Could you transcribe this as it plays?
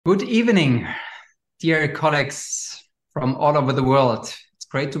Good evening, dear colleagues from all over the world. It's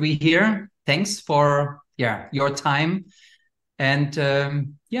great to be here. Thanks for your time. And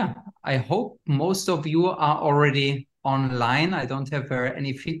I hope most of you are already online. I don't have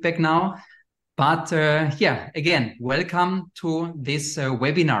any feedback now. But again, welcome to this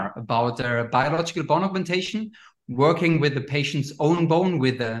webinar about biological bone augmentation, working with the patient's own bone,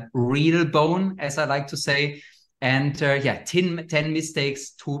 with a real bone, as I like to say, and 10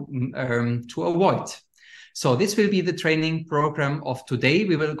 mistakes to avoid. So this will be the training program of today.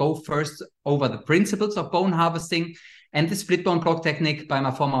 We will go first over the principles of bone harvesting and the split bone block technique by my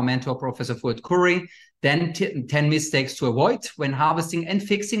former mentor, Professor Fuad Khoury. Then 10 mistakes to avoid when harvesting and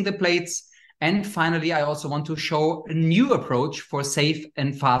fixing the plates. And finally, I also want to show a new approach for safe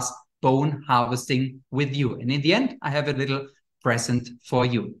and fast bone harvesting with you. And in the end, I have a little present for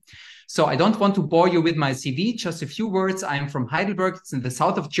you. So I don't want to bore you with my CV, just a few words. I'm from Heidelberg, it's in the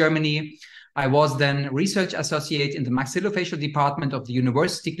south of Germany. I was then research associate in the maxillofacial department of the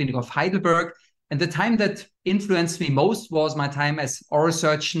University Clinic of Heidelberg. And the time that influenced me most was my time as oral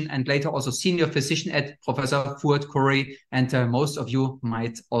surgeon and later also senior physician at Professor Fuad Khoury. And most of you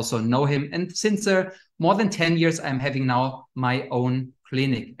might also know him. And since more than 10 years, I'm having now my own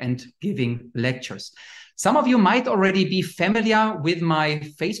clinic and giving lectures. Some of you might already be familiar with my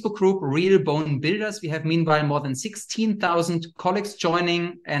Facebook group, Real Bone Builders. We have meanwhile more than 16,000 colleagues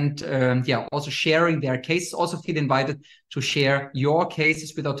joining and also sharing their cases. Also feel invited to share your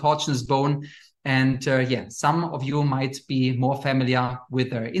cases with autogenous bone. And some of you might be more familiar with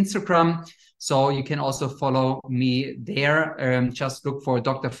Instagram. So you can also follow me there. Just look for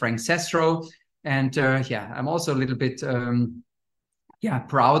Dr. Frank Zastrow. And I'm also a little bit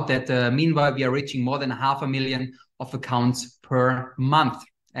proud that meanwhile we are reaching more than 500,000 of accounts per month.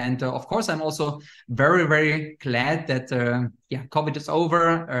 And of course, I'm also very, very glad that COVID is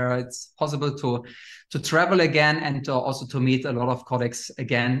over. It's possible to travel again and also to meet a lot of colleagues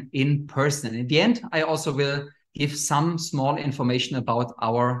again in person. In the end, I also will give some small information about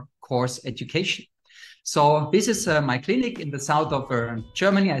our course education. So this is my clinic in the south of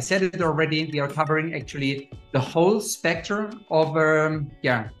Germany. I said it already. We are covering actually the whole spectrum of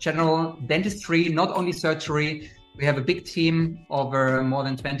general dentistry, not only surgery. We have a big team of more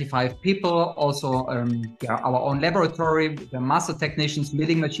than 25 people. Also, our own laboratory, the master technicians,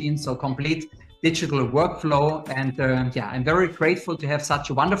 milling machines, so complete digital workflow. And I'm very grateful to have such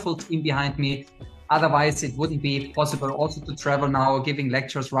a wonderful team behind me. Otherwise, it wouldn't be possible also to travel now, giving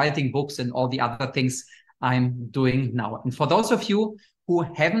lectures, writing books, and all the other things I'm doing now. And for those of you who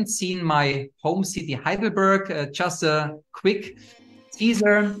haven't seen my home city, Heidelberg, just a quick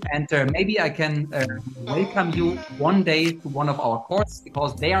teaser, and maybe I can welcome you one day to one of our courses,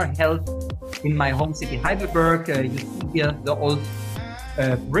 because they are held in my home city, Heidelberg. You see here the old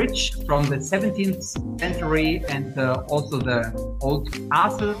bridge from the 17th century and also the old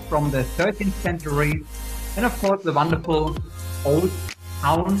castle from the 13th century. And of course, the wonderful old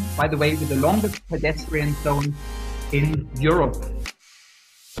town, by the way, with the longest pedestrian zone in Europe.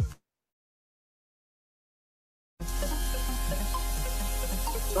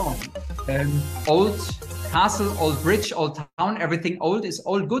 So, old castle, old bridge, old town, everything old. Is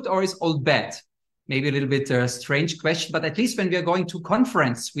old good or is old bad? Maybe a little bit strange question, but at least when we are going to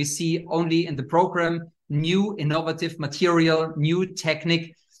conference, we see only in the program new innovative material, new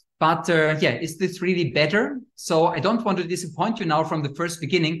technique. But is this really better? So I don't want to disappoint you now from the first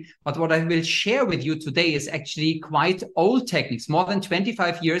beginning, but what I will share with you today is actually quite old techniques, more than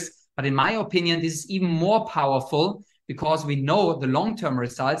 25 years. But in my opinion, this is even more powerful because we know the long-term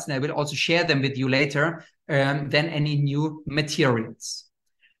results, and I will also share them with you later, than any new materials.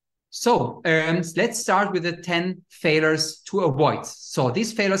 So let's start with the 10 failures to avoid. So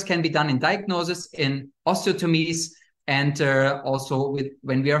these failures can be done in diagnosis, in osteotomies, and also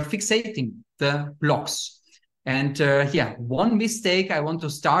when we are fixating the blocks. And one mistake I want to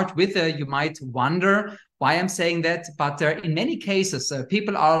start with, you might wonder why I'm saying that, but in many cases,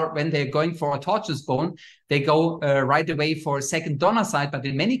 people are, when they're going for autogenous bone, they go right away for a second donor site, but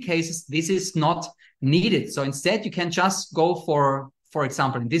in many cases, this is not needed. So instead, you can just go for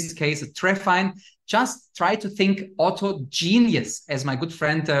example, in this case, a trephine. Just try to think autogenous, as my good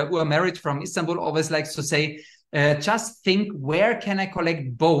friend Ur Merit from Istanbul always likes to say. Just think, where can I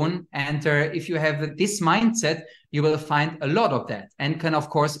collect bone? And if you have this mindset, you will find a lot of that and can, of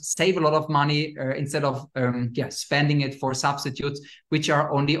course, save a lot of money instead of spending it for substitutes, which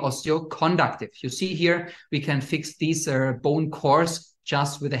are only osteoconductive. You see here, we can fix these bone cores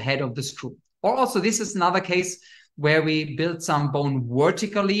just with the head of the screw. Or also, this is another case where we build some bone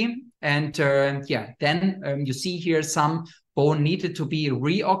vertically. And then you see here some bone needed to be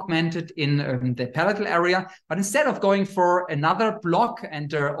re-augmented in the palatal area. But instead of going for another block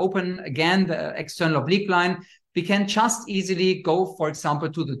and open again the external oblique line, we can just easily go, for example,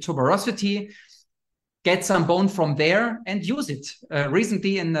 to the tuberosity, get some bone from there and use it.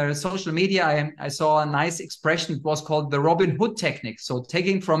 Recently in social media, I saw a nice expression. It was called the Robin Hood technique. So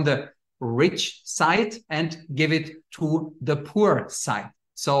taking from the rich side and give it to the poor side.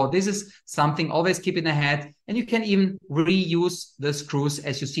 So this is something always keep in the head. And you can even reuse the screws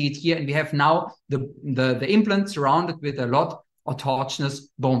as you see it here. And we have now the implant surrounded with a lot of autogenous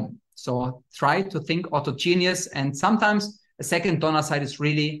bone. So try to think autogenous, and sometimes a second donor site is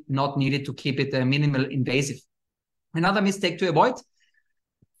really not needed to keep it minimal invasive. Another mistake to avoid,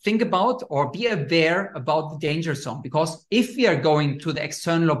 think about or be aware about the danger zone, because if we are going to the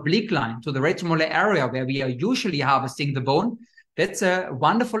external oblique line, to the retromolar area where we are usually harvesting the bone, that's a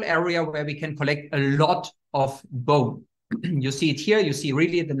wonderful area where we can collect a lot of bone. You see it here, you see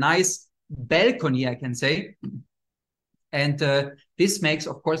really the nice balcony, I can say. And this makes,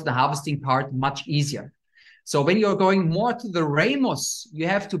 of course, the harvesting part much easier. So when you're going more to the ramus, you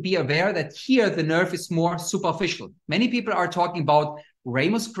have to be aware that here the nerve is more superficial. Many people are talking about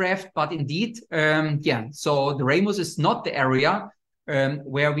ramus graft, but indeed, so the ramus is not the area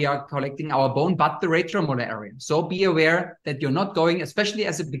where we are collecting our bone, but the retromolar area. So be aware that you're not going, especially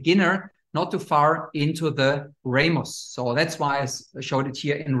as a beginner, not too far into the ramus. So that's why I showed it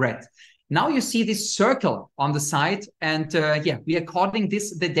here in red. Now you see this circle on the side, and we are calling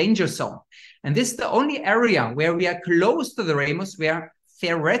this the danger zone. And this is the only area where we are close to the ramus, where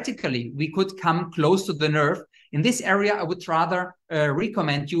theoretically we could come close to the nerve. In this area, I would rather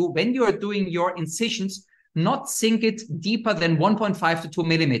recommend you, when you are doing your incisions, not sink it deeper than 1.5 to 2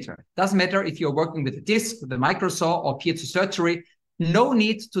 millimeter. Doesn't matter if you're working with a disc, with a microsaw, or piezo surgery. No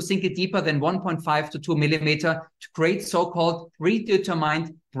need to sink it deeper than 1.5 to 2 millimeter to create so-called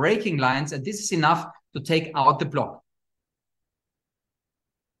predetermined breaking lines. And this is enough to take out the block.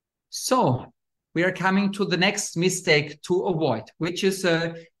 So we are coming to the next mistake to avoid, which is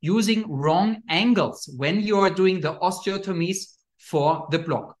using wrong angles when you are doing the osteotomies for the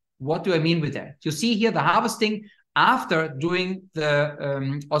block. What do I mean with that? You see here the harvesting after doing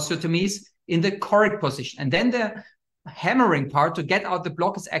the osteotomies in the correct position. And then the hammering part to get out the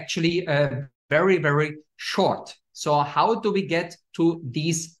block is actually very, very short. So how do we get to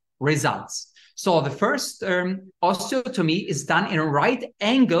these results? So the first osteotomy is done in a right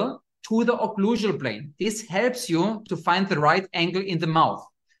angle to the occlusal plane. This helps you to find the right angle in the mouth.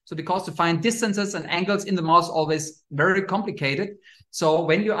 So because to find distances and angles in the mouth is always very complicated. So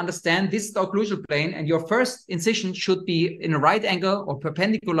when you understand this is the occlusal plane and your first incision should be in a right angle or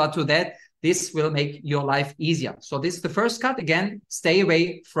perpendicular to that, this will make your life easier. So this is the first cut. Again, stay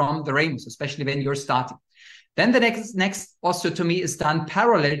away from the ramus, especially when you're starting. Then the next osteotomy is done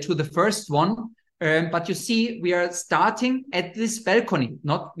parallel to the first one. But you see, we are starting at this balcony.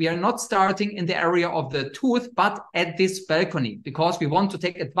 We are not starting in the area of the tooth, but at this balcony, because we want to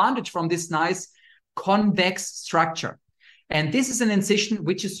take advantage from this nice convex structure. And this is an incision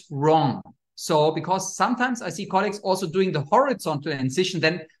which is wrong. So because sometimes I see colleagues also doing the horizontal incision,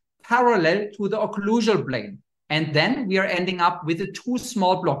 then parallel to the occlusal plane. And then we are ending up with a too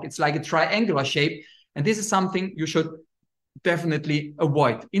small block. It's like a triangular shape. And this is something you should definitely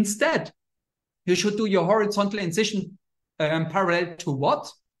avoid. Instead, you should do your horizontal incision parallel to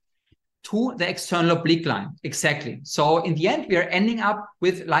what? To the external oblique line. Exactly. So in the end, we are ending up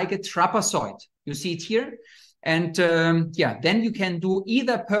with like a trapezoid. You see it here. And then you can do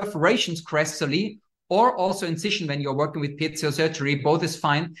either perforations crestally or also incision when you're working with piezo surgery. Both is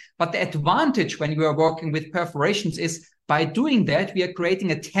fine. But the advantage when you are working with perforations is by doing that, we are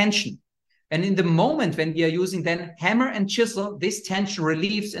creating a tension. And in the moment when we are using then hammer and chisel, this tension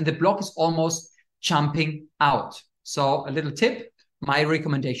relieves and the block is almost jumping out. So a little tip, my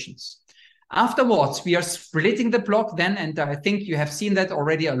recommendations. Afterwards, we are splitting the block then, and I think you have seen that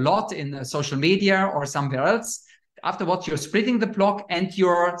already a lot in social media or somewhere else. Afterwards, you're splitting the block and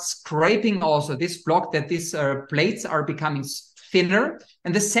you're scraping also this block that these plates are becoming thinner.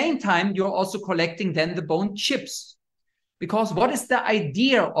 And at the same time, you're also collecting then the bone chips. Because what is the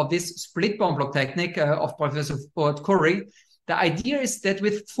idea of this split bone block technique of Professor Curry? The idea is that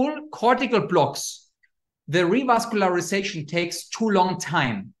with full cortical blocks, the revascularization takes too long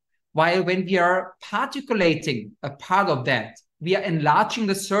time. While when we are particulating a part of that, we are enlarging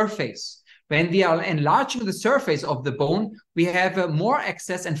the surface. When we are enlarging the surface of the bone, we have more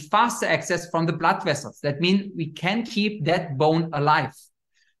access and faster access from the blood vessels. That means we can keep that bone alive.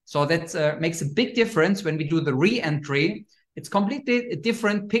 So that makes a big difference when we do the re-entry. it's completely a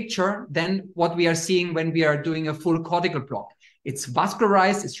different picture than what we are seeing when we are doing a full cortical block. It's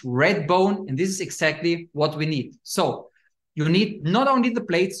vascularized, it's red bone, and this is exactly what we need. So you need not only the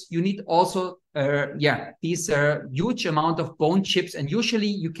plates, you need also these huge amount of bone chips, and usually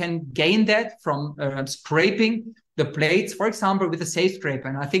you can gain that from scraping the plates, for example, with a safe scraper.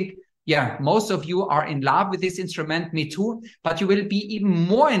 And I think, most of you are in love with this instrument, me too, but you will be even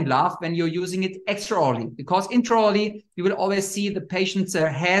more in love when you're using it extraorally, because intraorally, you will always see the patient's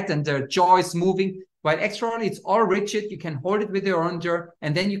head and their jaws moving, while extraorally, it's all rigid. You can hold it with your own jaw,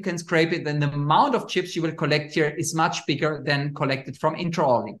 and then you can scrape it. Then the amount of chips you will collect here is much bigger than collected from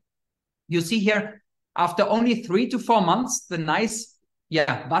intraorally. You see here, after only 3 to 4 months, the nice,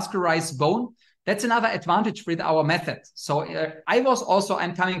 vascularized bone. That's another advantage with our method. So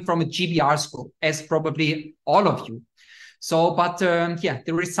I'm coming from a GBR school, as probably all of you. So, but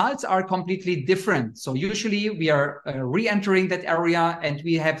the results are completely different. So usually we are re-entering that area, and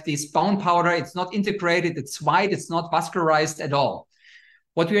we have this bone powder. It's not integrated, it's white, it's not vascularized at all.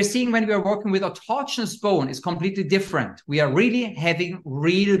 What we are seeing when we are working with autogenous bone is completely different. We are really having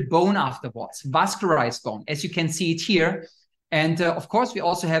real bone afterwards, vascularized bone, as you can see it here. And of course, we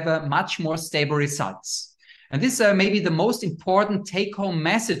also have a much more stable results. And this may be the most important take-home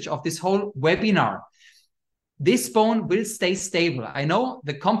message of this whole webinar. This bone will stay stable. I know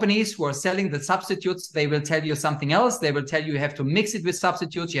the companies who are selling the substitutes, they will tell you something else. They will tell you have to mix it with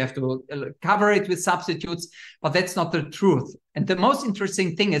substitutes, you have to cover it with substitutes, but that's not the truth. And the most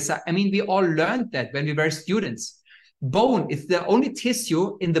interesting thing is, we all learned that when we were students. Bone is the only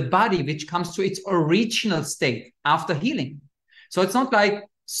tissue in the body which comes to its original state after healing. So it's not like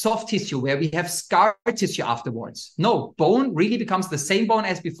soft tissue where we have scar tissue afterwards. No, bone really becomes the same bone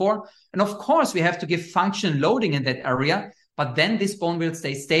as before. And of course, we have to give functional loading in that area, but then this bone will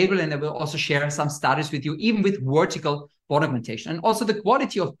stay stable. And I will also share some studies with you, even with vertical bone augmentation. And also the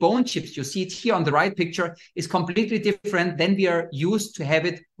quality of bone chips, you see it here on the right picture, is completely different than we are used to have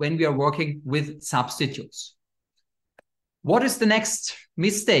it when we are working with substitutes. What is the next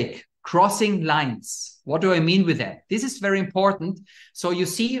mistake? Crossing lines. What do I mean with that? This is very important. So you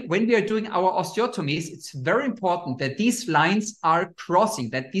see, when we are doing our osteotomies, it's very important that these lines are crossing,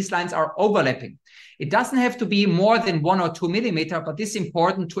 that these lines are overlapping. It doesn't have to be more than 1 or 2 millimeters, but this is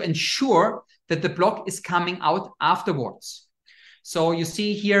important to ensure that the block is coming out afterwards. So you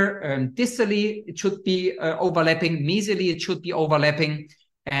see here, distally, it should be overlapping. Mesially, it should be overlapping.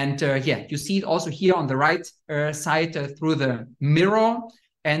 And you see it also here on the right side through the mirror.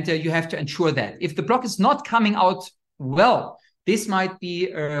 And you have to ensure that. If the block is not coming out well, this might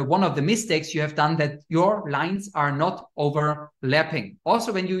be one of the mistakes you have done, that your lines are not overlapping.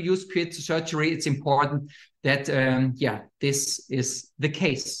 Also, when you use piezo surgery, it's important that, this is the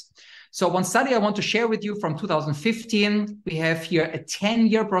case. So one study I want to share with you from 2015, we have here a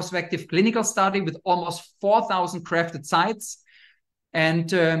 10-year prospective clinical study with almost 4,000 grafted sites.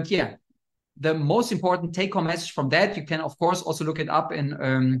 And the most important take-home message from that, you can, of course, also look it up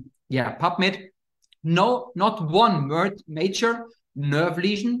in PubMed. No, not one major nerve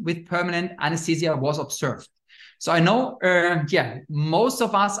lesion with permanent anesthesia was observed. So I know, most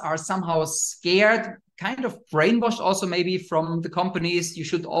of us are somehow scared, kind of brainwashed also maybe from the companies. You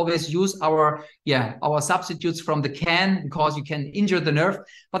should always use our substitutes from the can because you can injure the nerve.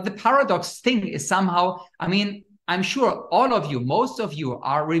 But the paradox thing is somehow, I'm sure all of you, most of you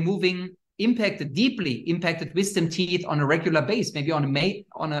are removing deeply impacted wisdom teeth on a regular base, maybe on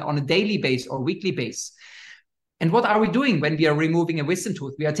a daily base or weekly base. And what are we doing when we are removing a wisdom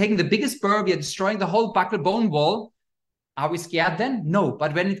tooth? We are taking the biggest burr, we are destroying the whole buccal bone wall. Are we scared then? No.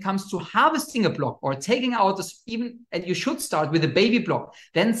 But when it comes to harvesting a block or taking out and you should start with a baby block,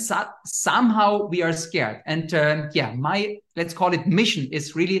 then somehow we are scared. And my, let's call it mission,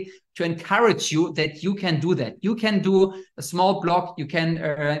 is really to encourage you that you can do that. You can do a small block. You can,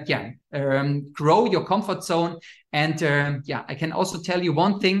 grow your comfort zone. And I can also tell you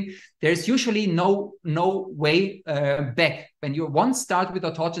one thing. There's usually no way back. When you once start with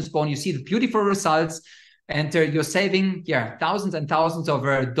autogenous bone, you see the beautiful results. And you're saving, thousands and thousands of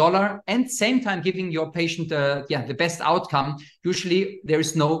dollars, and same time giving your patient, the best outcome. Usually, there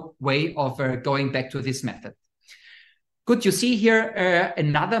is no way of going back to this method. Good. You see here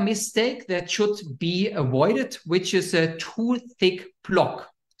another mistake that should be avoided, which is a too thick block.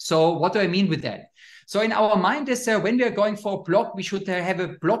 So, what do I mean with that? So, in our mind is when we are going for a block, we should have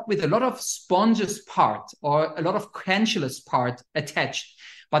a block with a lot of sponges part or a lot of cancellous part attached.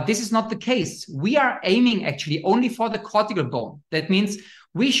 But this is not the case. We are aiming actually only for the cortical bone. That means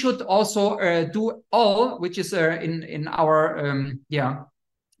we should also do all, which is in our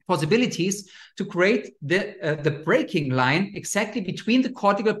possibilities to create the breaking line exactly between the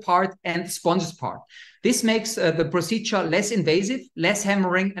cortical part and the sponges part. This makes the procedure less invasive, less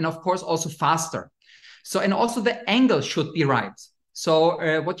hammering, and of course also faster. So, and also the angle should be right.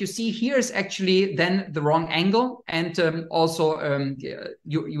 So what you see here is actually then the wrong angle, and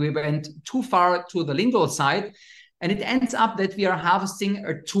you went too far to the lingual side, and it ends up that we are harvesting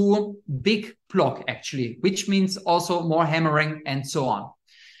a too big block actually, which means also more hammering and so on.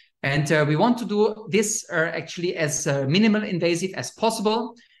 And we want to do this actually as minimal invasive as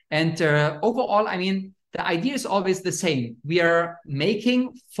possible. And overall, I mean, the idea is always the same. We are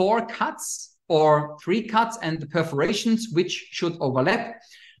making 4 cuts or 3 cuts and the perforations which should overlap.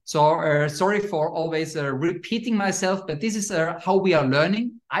 So sorry for always repeating myself, but this is how we are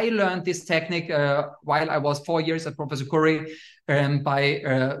learning. I learned this technique while I was 4 years at Professor Curry by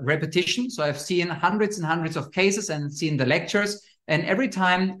repetition. So I've seen hundreds and hundreds of cases and seen the lectures. And every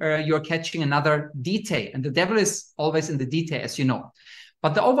time you're catching another detail. And the devil is always in the detail, as you know.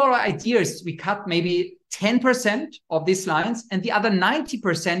 But the overall idea is we cut maybe 10% of these lines and the other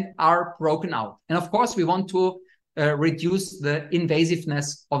 90% are broken out. And of course, we want to reduce the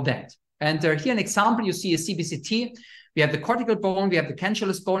invasiveness of that. And here an example, you see a CBCT. We have the cortical bone, we have the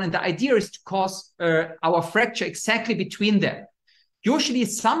cancellous bone, and the idea is to cause our fracture exactly between them. Usually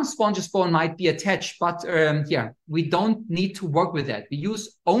some sponges bone might be attached, but we don't need to work with that. We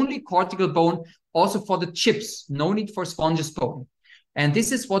use only cortical bone also for the chips, no need for sponges bone. And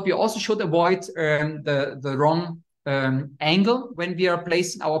this is what we also should avoid, the wrong angle when we are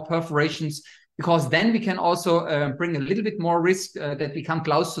placing our perforations, because then we can also bring a little bit more risk that we come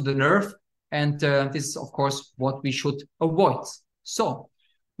close to the nerve. And this is, of course, what we should avoid. So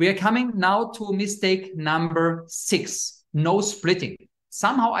we are coming now to mistake number 6, no splitting.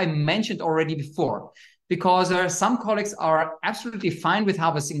 Somehow I mentioned already before, because some colleagues are absolutely fine with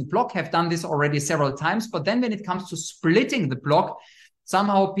harvesting the block, have done this already several times. But then when it comes to splitting the block,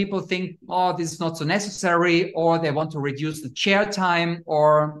 somehow people think, oh, this is not so necessary, or they want to reduce the chair time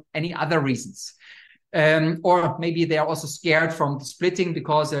or any other reasons. Or maybe they are also scared from the splitting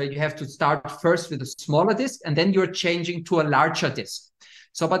because you have to start first with a smaller disc and then you're changing to a larger disc.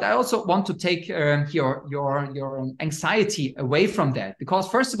 So, but I also want to take your anxiety away from that, because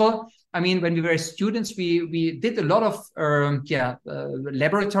first of all, I mean, when we were students, we did a lot of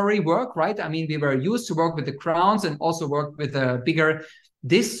laboratory work, right? I mean, we were used to work with the crowns and also work with a bigger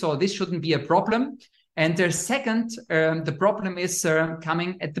disc, so this shouldn't be a problem. And the second, the problem is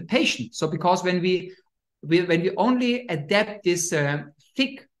coming at the patient. So because when we only adapt this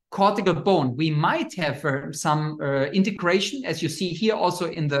thick cortical bone, we might have some integration, as you see here also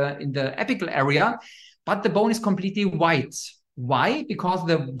in the apical area, but the bone is completely white. Why? Because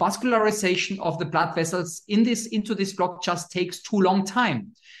the vascularization of the blood vessels into this block just takes too long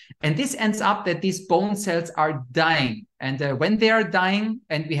time. And this ends up that these bone cells are dying. And when they are dying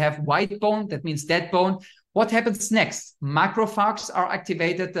and we have white bone, that means dead bone, what happens next? Macrophages are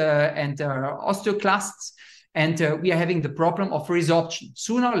activated and osteoclasts, and we are having the problem of resorption.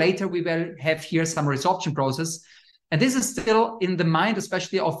 Sooner or later, we will have here some resorption process. And this is still in the mind,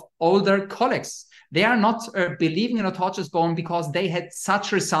 especially of older colleagues. They are not believing in autologous bone because they had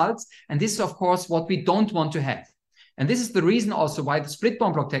such results. And this is, of course, what we don't want to have. And this is the reason also why the split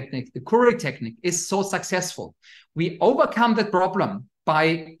bone block technique, the Curry technique, is so successful. We overcome that problem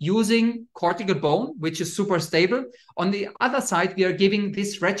by using cortical bone, which is super stable. On the other side, we are giving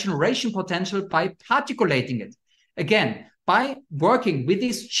this regeneration potential by particulating it. Again, by working with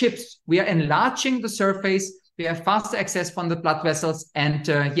these chips, we are enlarging the surface. We have faster access from the blood vessels and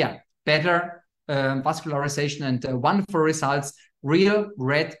better vascularization and wonderful results, real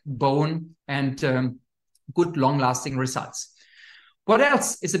red bone and good long-lasting results. What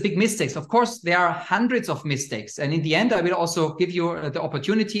else is a big mistake? Of course, there are hundreds of mistakes. And in the end, I will also give you the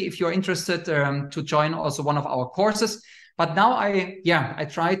opportunity, if you're interested, to join also one of our courses. But now I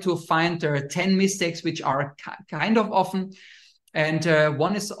try to find 10 mistakes which are kind of often. And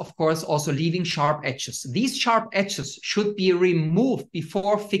one is, of course, also leaving sharp edges. These sharp edges should be removed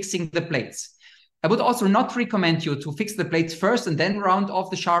before fixing the plates. I would also not recommend you to fix the plates first and then round off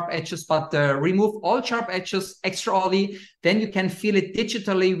the sharp edges, but remove all sharp edges extra early. Then you can feel it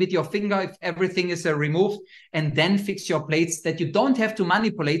digitally with your finger if everything is removed, and then fix your plates, that you don't have to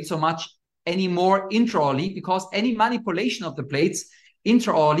manipulate so much anymore intraorally, because any manipulation of the plates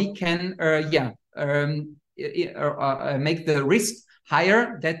intraorally can make the risk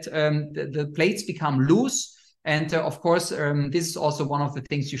higher that the plates become loose. And of course, this is also one of the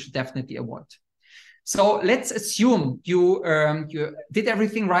things you should definitely avoid. So let's assume you did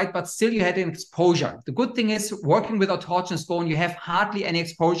everything right, but still you had an exposure. The good thing is working with autogenous bone, you have hardly any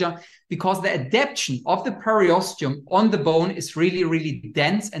exposure because the adaptation of the periosteum on the bone is really, really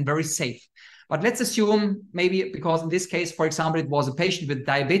dense and very safe. But let's assume maybe because in this case, for example, it was a patient with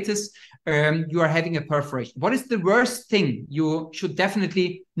diabetes, you are having a perforation. What is the worst thing you should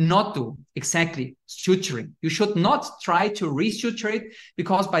definitely not do? Exactly, suturing. You should not try to resuture it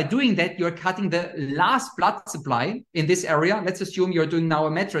because by doing that, you're cutting the last blood supply in this area. Let's assume you're doing now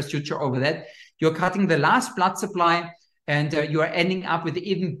a mattress suture over that. You're cutting the last blood supply and you are ending up with an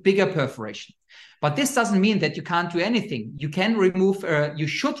even bigger perforation. But this doesn't mean that you can't do anything. You can remove, you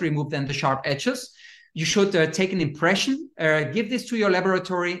should remove then the sharp edges. You should take an impression, give this to your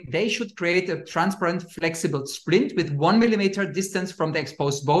laboratory. They should create a transparent, flexible splint with 1 millimeter distance from the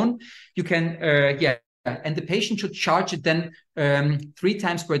exposed bone. You can, and the patient should charge it then 3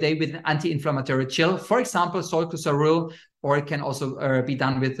 times per day with an anti-inflammatory gel, for example, sulcosallyl, or it can also be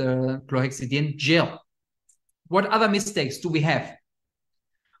done with chlorhexidine gel. What other mistakes do we have?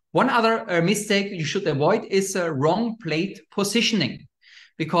 One other mistake you should avoid is wrong plate positioning.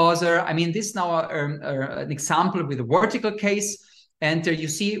 Because, I mean, this is now an example with a vertical case. And you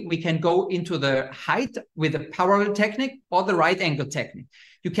see, we can go into the height with a parallel technique or the right angle technique.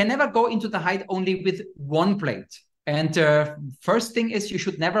 You can never go into the height only with one plate. And first thing is you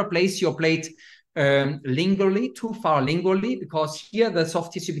should never place your plate lingually, too far lingually, because here the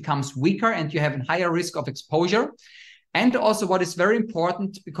soft tissue becomes weaker and you have a higher risk of exposure. And also what is very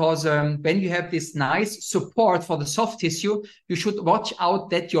important, because when you have this nice support for the soft tissue, you should watch out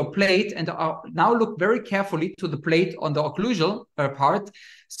that your plate, and now look very carefully to the plate on the occlusal part.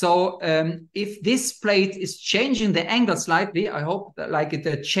 So if this plate is changing the angle slightly, I hope that like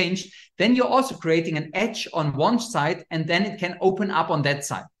it changed, then you're also creating an edge on one side and then it can open up on that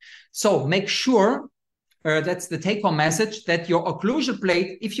side. So make sure that's the take-home message, that your occlusal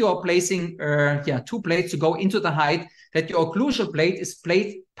plate, if you are placing 2 plates to go into the height, that your occlusal plate is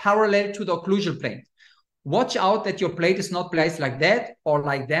placed parallel to the occlusal plate. Watch out that your plate is not placed like that or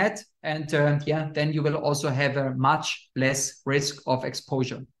like that. And then you will also have a much less risk of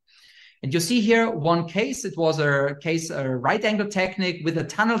exposure. And you see here one case. It was a case, a right angle technique with a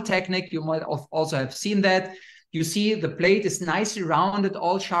tunnel technique. You might also have seen that. You see the plate is nicely rounded.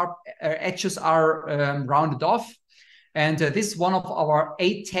 All sharp edges are rounded off. And this is one of our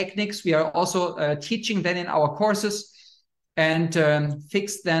 8 techniques we are also teaching then in our courses, and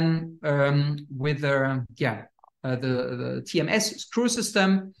fixed then with the TMS screw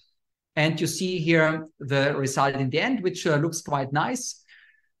system. And you see here the result in the end, which looks quite nice.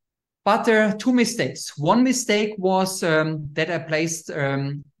 But there are 2 mistakes. One mistake was that I placed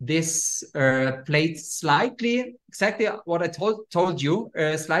this plate slightly, exactly what I told you,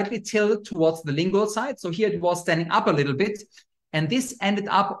 slightly tilted towards the lingual side. So here it was standing up a little bit. And this ended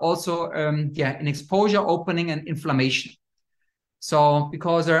up also in exposure, opening, and inflammation. So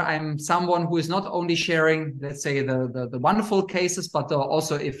because I'm someone who is not only sharing, let's say, the wonderful cases, but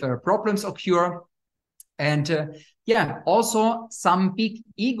also if problems occur. And also some big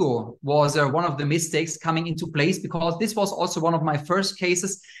ego was one of the mistakes coming into place, because this was also one of my first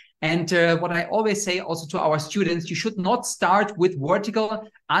cases. And what I always say also to our students, you should not start with vertical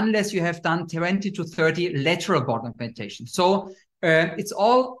unless you have done 20 to 30 lateral bone augmentation. So it's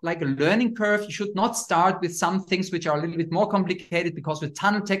all like a learning curve. You should not start with some things which are a little bit more complicated, because with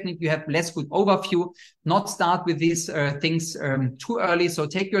tunnel technique, you have less good overview. Not start with these things too early. So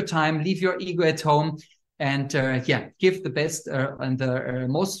take your time, leave your ego at home, and give the best and the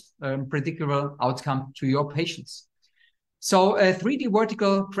most predictable outcome to your patients. So 3D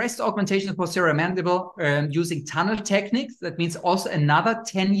vertical breast augmentation of posterior mandible using tunnel techniques. That means also another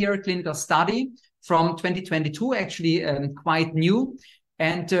 10-year clinical study from 2022, actually quite new.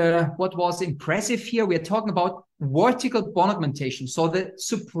 And what was impressive here, we are talking about vertical bone augmentation. So the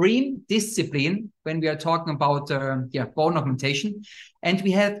supreme discipline when we are talking about bone augmentation. And we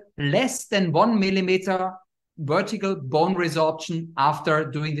had less than 1 millimeter vertical bone resorption after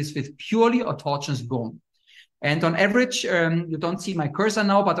doing this with purely autogenous bone. And on average, you don't see my cursor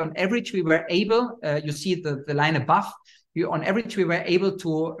now, but on average, we were able, you see the line above, on average, we were able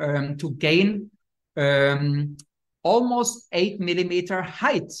to gain almost 8 millimeter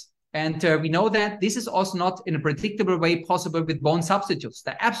height. And we know that this is also not in a predictable way possible with bone substitutes.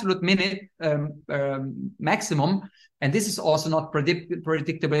 The absolute maximum, and this is also not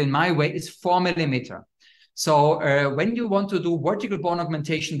predictable in my way, is 4 millimeter. So when you want to do vertical bone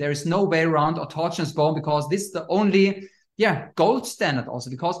augmentation, there is no way around autogenous bone, because this is the only gold standard also,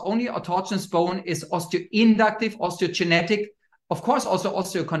 because only autogenous bone is osteoinductive, osteogenetic, of course also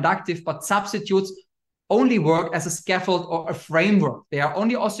osteoconductive, but substitutes only work as a scaffold or a framework. They are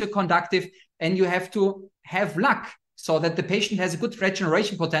only osteoconductive, and you have to have luck so that the patient has a good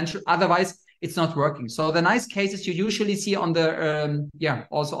regeneration potential. Otherwise, it's not working. So the nice cases you usually see on the,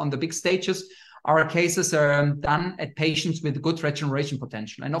 also on the big stages are cases done at patients with good regeneration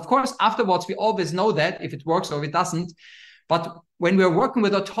potential. And of course, afterwards, we always know that if it works or if it doesn't. But when we're working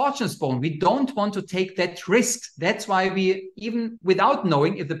with autogenous bone, we don't want to take that risk. That's why we, even without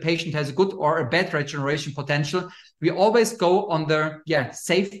knowing if the patient has a good or a bad regeneration potential, we always go on the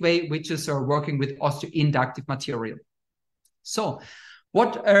safe way, which is working with osteoinductive material. So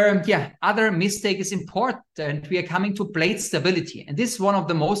what other mistake is important? We are coming to blade stability. And this is one of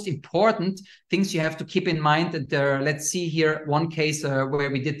the most important things you have to keep in mind. And let's see here one case where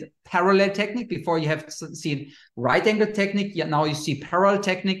we did parallel technique. Before you have seen right angle technique. Now you see parallel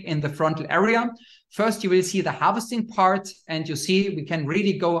technique in the frontal area. First, you will see the harvesting part. And you see we can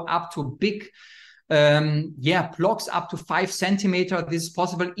really go up to big blocks up to 5 centimeters. This is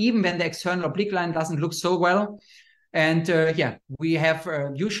possible even when the external oblique line doesn't look so well. And we have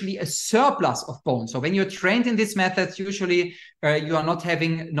usually a surplus of bone. So when you're trained in this method, usually you are not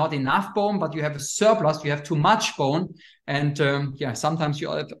having not enough bone, but you have a surplus, you have too much bone. And sometimes you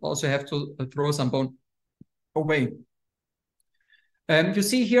also have to throw some bone away. You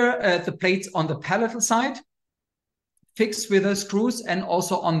see here the plates on the palatal side, fixed with the screws, and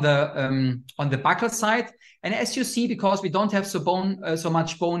also on the buccal side. And as you see, because we don't have so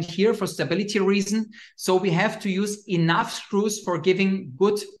much bone here for stability reason, so we have to use enough screws for giving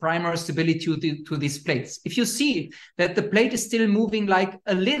good primary stability to these plates. If you see that the plate is still moving like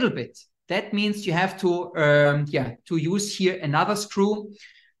a little bit, that means you have to use here another screw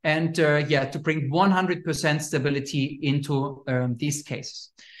and to bring 100% stability into these cases.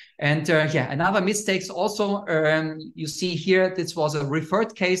 And another mistake also, you see here, this was a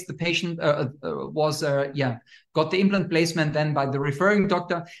referred case. The patient got the implant placement then by the referring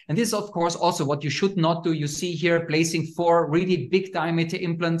doctor. And this is, of course, also what you should not do. You see here placing 4 really big diameter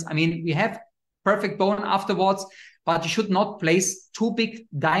implants. I mean, we have perfect bone afterwards, but you should not place 2 big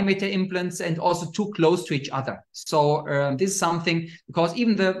diameter implants and also too close to each other. So this is something, because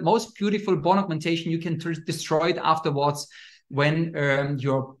even the most beautiful bone augmentation, you can destroy it afterwards when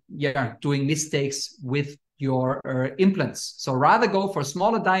you're doing mistakes with your implants. So rather go for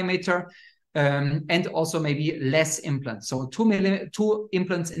smaller diameter and also maybe less implants. So 2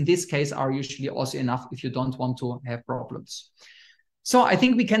 implants in this case are usually also enough if you don't want to have problems. So I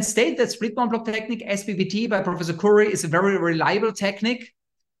think we can state that split bone block technique, SBBT by Professor Curry, is a very reliable technique.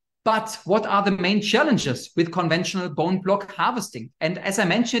 But what are the main challenges with conventional bone block harvesting? And as I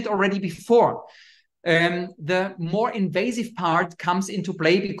mentioned already before, the more invasive part comes into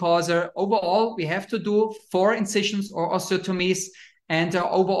play because overall we have to do 4 incisions or osteotomies, and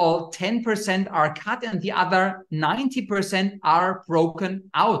overall 10% are cut and the other 90% are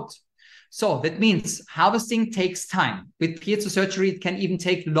broken out. So that means harvesting takes time. With piezo surgery, it can even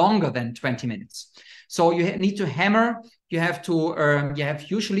take longer than 20 minutes. So you need to hammer. You have to you have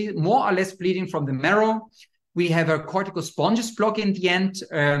usually more or less bleeding from the marrow. We have a corticospongeous block in the end.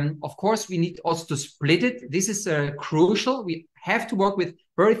 Of course, we need also to split it. This is crucial. We have to work with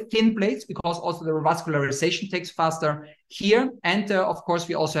very thin plates because also the revascularization takes faster here. And of course,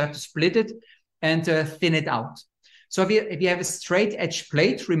 we also have to split it and thin it out. So if you have a straight edge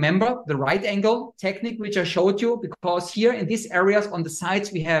plate, remember the right angle technique, which I showed you, because here in these areas on the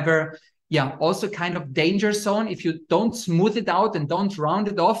sides, we have a also kind of danger zone. If you don't smooth it out and don't round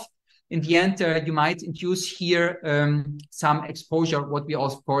it off, in the end, you might induce here some exposure, what we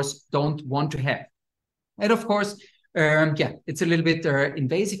of course don't want to have. And of course, it's a little bit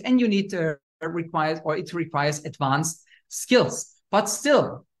invasive, and you need it requires advanced skills. But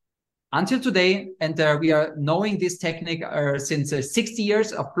still, until today, and we are knowing this technique since 60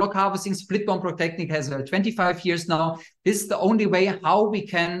 years of block harvesting. Split bone block technique has 25 years now. This is the only way how we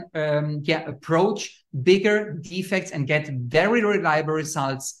can approach bigger defects and get very reliable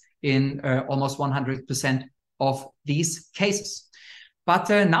results in almost 100% of these cases. But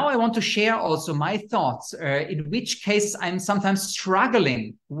now I want to share also my thoughts in which cases I'm sometimes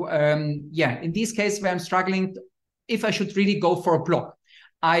struggling. In these cases where I'm struggling, if I should really go for a block.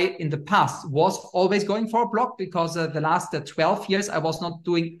 I, in the past, was always going for a block because the last 12 years, I was not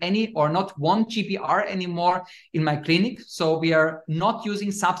doing any or not one GBR anymore in my clinic. So we are not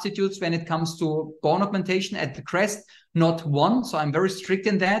using substitutes when it comes to bone augmentation at the crest, not one. So I'm very strict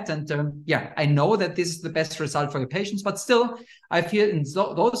in that. And I know that this is the best result for the patients. But still, I feel in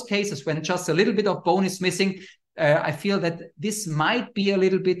those cases when just a little bit of bone is missing, I feel that this might be a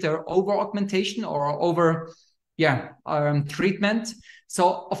little bit over augmentation or over treatment.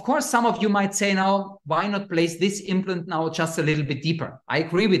 So, of course, some of you might say now, why not place this implant now just a little bit deeper? I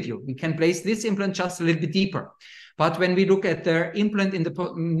agree with you. We can place this implant just a little bit deeper. But when we look at the implant in the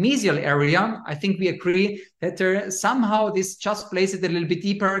mesial area, I think we agree that somehow this just place it a little bit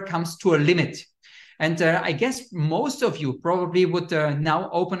deeper comes to a limit. And I guess most of you probably would now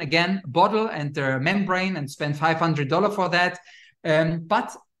open again a bottle and membrane and spend $500 for that.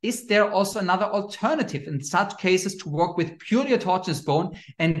 But is there also another alternative in such cases to work with purely autogenous bone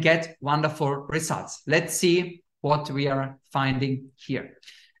and get wonderful results? Let's see what we are finding here.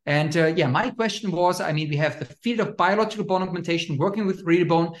 And yeah, my question was, I mean, we have the field of biological bone augmentation working with real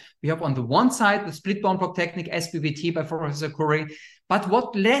bone. We have on the one side the split bone block technique, SBBT by Professor Curry. But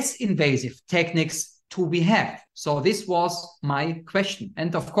what less invasive techniques do we have? So this was my question.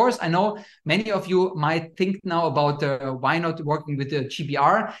 And of course, I know many of you might think now about why not working with the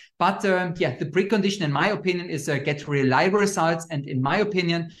GBR. But yeah, the precondition, in my opinion, is get reliable results. And in my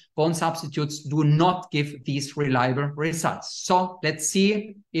opinion, bone substitutes do not give these reliable results. So let's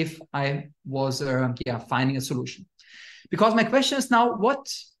see if I was yeah, finding a solution. Because my question is now, what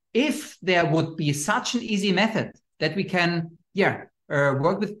if there would be such an easy method that we can, yeah,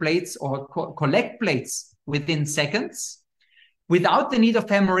 work with plates or collect plates within seconds without the need of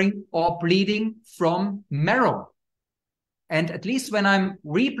hammering or bleeding from marrow. And at least when I'm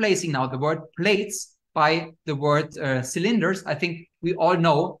replacing now the word plates by the word cylinders, I think we all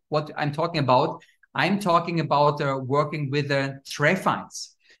know what I'm talking about. I'm talking about working with trephines.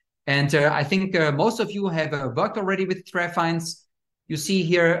 And I think most of you have worked already with trephines. You see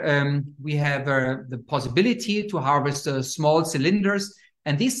here, we have the possibility to harvest small cylinders,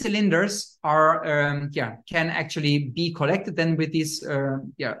 and these cylinders are, yeah, can actually be collected then with these,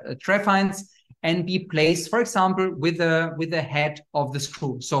 yeah, trephines and be placed, for example, with the head of the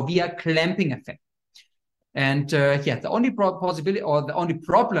screw, so via clamping effect. And yeah, the only possibility or the only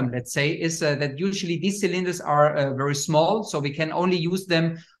problem, let's say, is that usually these cylinders are very small, so we can only use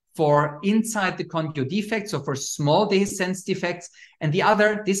them for inside the contour defects, so for small descent defects. And the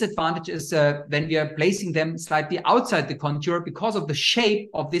other disadvantage is when we are placing them slightly outside the contour, because of the shape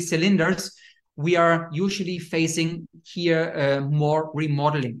of these cylinders, we are usually facing here more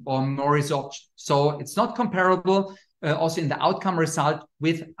remodeling or more resorption. So it's not comparable also in the outcome result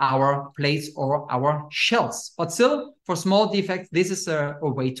with our plates or our shells. But still, for small defects, this is a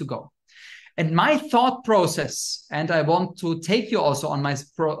way to go. And my thought process, and I want to take you also on my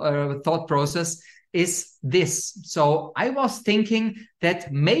thought process, is this. So I was thinking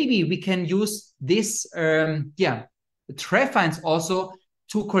that maybe we can use this, yeah, trephines also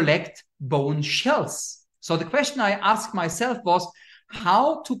to collect bone shells. So the question I asked myself was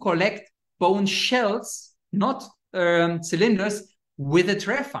how to collect bone shells, not cylinders, with a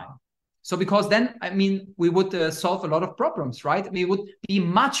trephine. So because then, I mean, we would solve a lot of problems, right? We would be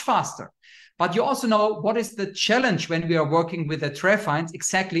much faster. But you also know what is the challenge when we are working with the trephines?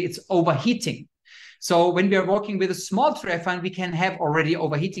 Exactly, it's overheating. So when we are working with a small trephine, we can have already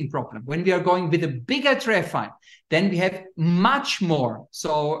overheating problem. When we are going with a bigger trephine, then we have much more.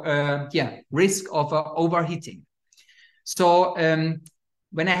 So yeah, risk of overheating. So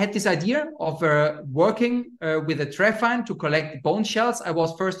when I had this idea of working with a trephine to collect bone shells, I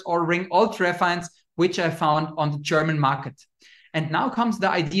was first ordering all trephines which I found on the German market. And now comes the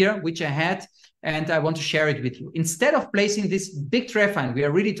idea which I had, and I want to share it with you. Instead of placing this big trephine, we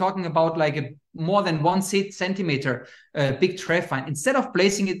are really talking about like a more than 1 centimeter big trephine. Instead of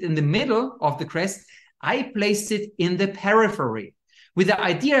placing it in the middle of the crest, I placed it in the periphery, with the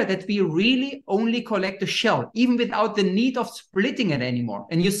idea that we really only collect the shell, even without the need of splitting it anymore.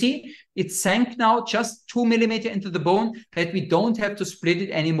 And you see, it sank now just 2 millimeters into the bone, that we don't have to split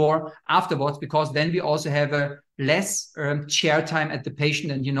it anymore afterwards, because then we also have a less chair time at the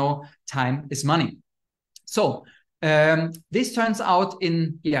patient, and you know, time is money. So this turns out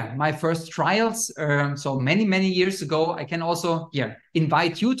in, yeah, my first trials, so many years ago. I can also, yeah,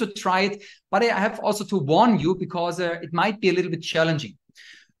 invite you to try it, but I have also to warn you, because it might be a little bit challenging.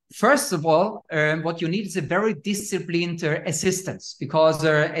 First of all, what you need is a very disciplined assistance, because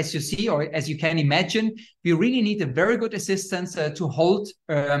as you see, or as you can imagine, we really need a very good assistance to hold,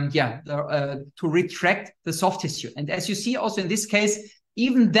 yeah, to retract the soft tissue. And as you see also in this case,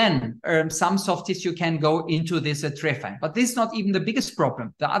 even then, some soft tissue can go into this trephine. But this is not even the biggest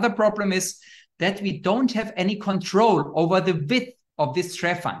problem. The other problem is that we don't have any control over the width of this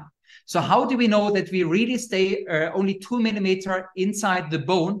trephine. So how do we know that we really stay only 2 millimeters inside the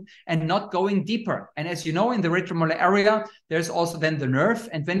bone and not going deeper? And as you know, in the retromolar area, there's also then the nerve.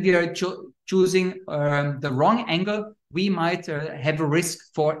 And when we are choosing the wrong angle, we might have a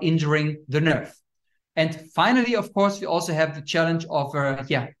risk for injuring the nerve. And finally, of course, we also have the challenge of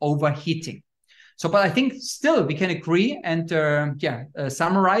overheating. So, but I think still we can agree and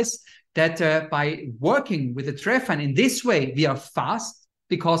summarize that by working with the trephine in this way, we are fast,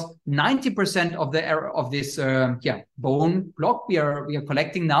 because 90% of the error of this bone block we are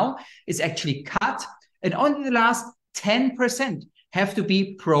collecting now is actually cut, and only the last 10% have to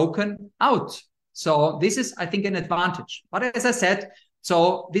be broken out. So this is, I think, an advantage. But as I said,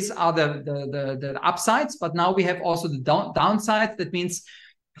 so these are the upsides, but now we have also the downsides. That means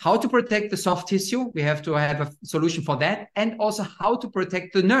how to protect the soft tissue. We have to have a solution for that, and also how to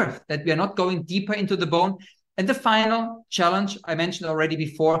protect the nerve, that we are not going deeper into the bone. And the final challenge I mentioned already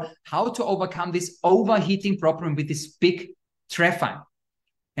before, how to overcome this overheating problem with this big trephine.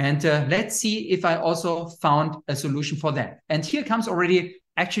 And let's see if I also found a solution for that. And here comes already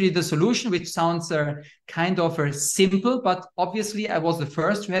actually the solution, which sounds kind of simple, but obviously I was the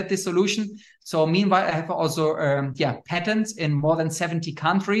first to have this solution. So meanwhile, I have also patents in more than 70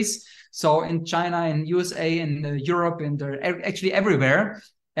 countries. So in China, in USA, in Europe, and actually everywhere.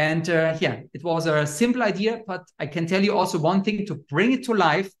 And it was a simple idea, but I can tell you also one thing: to bring it to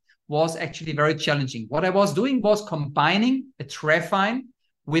life was actually very challenging. What I was doing was combining a trephine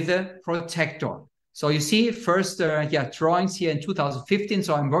with a protector. So you see first drawings here in 2015.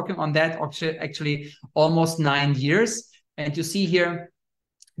 So I'm working on that actually almost 9 years. And you see here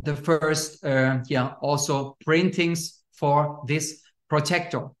the first also printings for this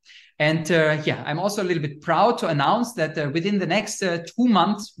protector. And I'm also a little bit proud to announce that within the next 2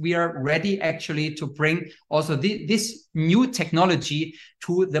 months, we are ready actually to bring also this new technology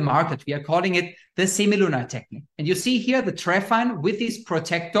to the market. We are calling it the Semilunar Technique. And you see here the trephine with this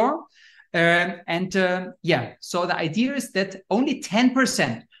protector. So the idea is that only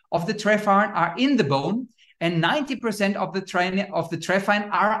 10% of the trephine are in the bone, and 90% of the trephine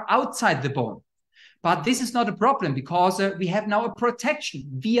are outside the bone. But this is not a problem, because we have now a protection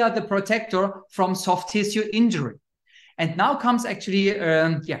via the protector from soft tissue injury. And now comes actually,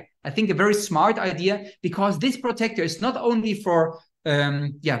 I think a very smart idea, because this protector is not only for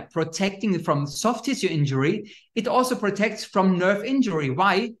protecting from soft tissue injury, it also protects from nerve injury.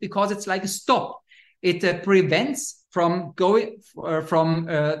 Why? Because it's like a stop. It prevents from going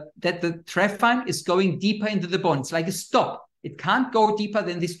that the trephine is going deeper into the bone. It's like a stop. It can't go deeper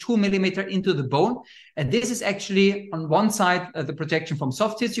than this 2 millimeter into the bone. And this is actually on one side, the protection from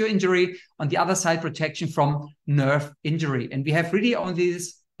soft tissue injury, on the other side, protection from nerve injury. And we have really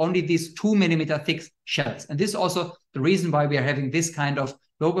only these 2 millimeter thick shells. And this is also the reason why we are having this kind of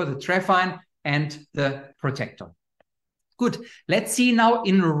logo, the trephine and the protector. Good. Let's see now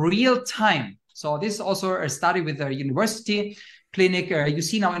in real time. So this is also a study with a university clinic. You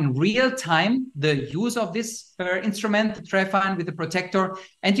see now in real time the use of this instrument, the trephine with the protector,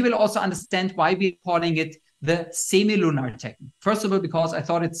 and you will also understand why we're calling it the Semilunar Technique. First of all, because I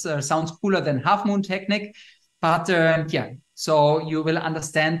thought it sounds cooler than half moon technique, but so you will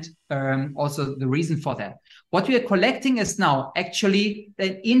understand also the reason for that. What we are collecting is now actually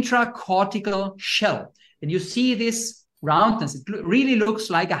an intracortical shell, and you see this roundness. It really looks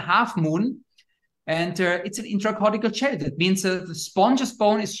like a half moon. And it's an intracortical shell. That means the spongeous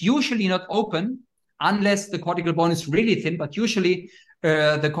bone is usually not open unless the cortical bone is really thin, but usually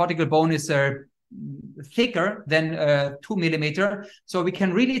the cortical bone is thicker than 2 millimeter. So we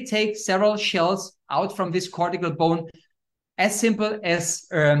can really take several shells out from this cortical bone, as simple as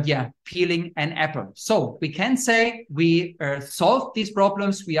peeling an apple. So we can say we solved these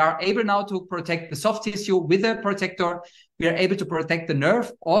problems. We are able now to protect the soft tissue with a protector. We are able to protect the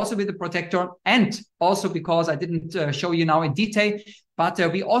nerve also with the protector. And also, because I didn't show you now in detail, but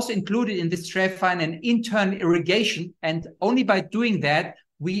we also included in this trephine an internal irrigation. And only by doing that,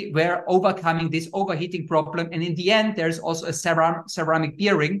 we were overcoming this overheating problem. And in the end, there's also a ceramic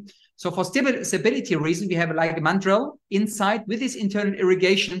bearing. So for stability reason, we have like a mandrel inside with this internal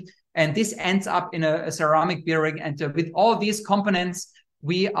irrigation, and this ends up in a ceramic bearing. And with all these components,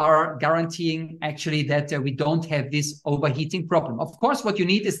 we are guaranteeing actually that we don't have this overheating problem. Of course, what you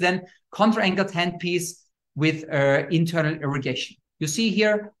need is then contra-angled handpiece with internal irrigation. You see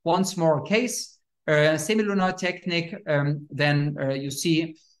here once more case, Semilunar Technique. Then you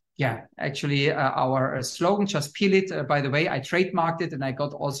see, actually our slogan, just peel it. By the way, I trademarked it, and I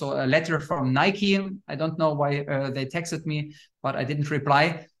got also a letter from Nike. I don't know why they texted me, but I didn't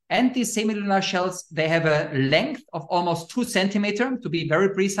reply. And these semilunar shells, they have a length of almost 2 centimeters, to be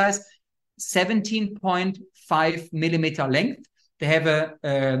very precise, 17.5 millimeter length. They have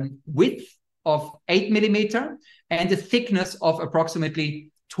a width of 8 millimeter and a thickness of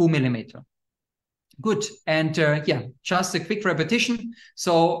approximately 2 millimeter. Good. And yeah, just a quick repetition.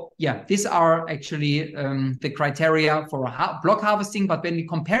 So yeah, these are actually the criteria for block harvesting. But when we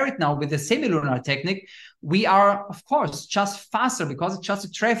compare it now with the semilunar technique, we are, of course, just faster because it's just a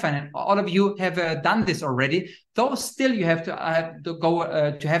trephine. And all of you have done this already. Though still you have to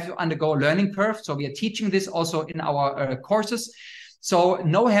undergo a learning curve. So we are teaching this also in our courses. So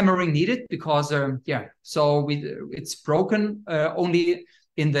no hammering needed because yeah, so it's broken only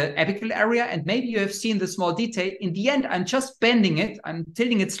in the apical area. And maybe you have seen the small detail. In the end, I'm just bending it. I'm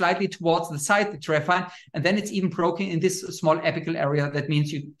tilting it slightly towards the side, the trephine, and then it's even broken in this small apical area. That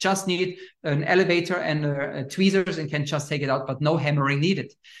means you just need an elevator and tweezers and can just take it out, but no hammering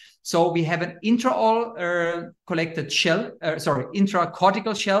needed. So we have an intraoral collected shell,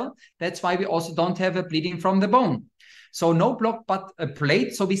 intracortical shell. That's why we also don't have a bleeding from the bone. So no block, but a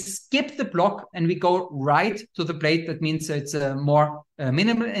plate. So we skip the block and we go right to the plate. That means it's more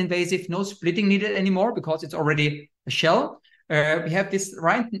minimal invasive, no splitting needed anymore because it's already a shell. We have this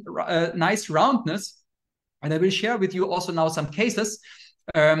nice roundness. And I will share with you also now some cases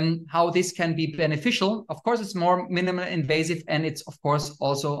how this can be beneficial. Of course, it's more minimal invasive and it's, of course,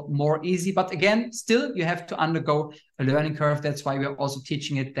 also more easy. But again, still, you have to undergo a learning curve. That's why we're also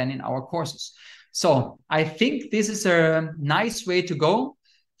teaching it then in our courses. So I think this is a nice way to go.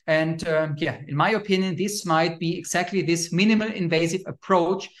 And yeah, in my opinion, this might be exactly this minimal invasive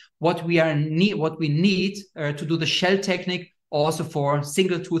approach, what we need to do the shell technique also for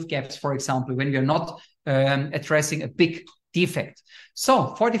single tooth gaps, for example, when we are not addressing a big defect.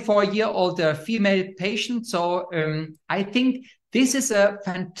 So 44-year-old female patient. So I think this is a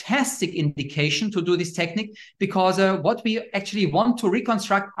fantastic indication to do this technique because what we actually want to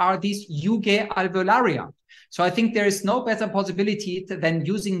reconstruct are these eugae alveolaria. So I think there is no better possibility than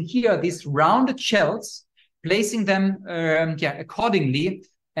using here these rounded shells, placing them accordingly,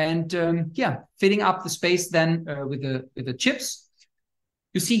 and filling up the space then with the chips.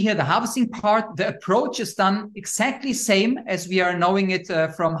 You see here the harvesting part. The approach is done exactly same as we are knowing it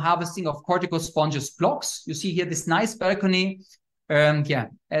from harvesting of corticospongeous blocks. You see here this nice balcony.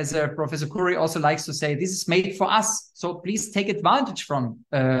 As Professor Curry also likes to say, this is made for us. So please take advantage from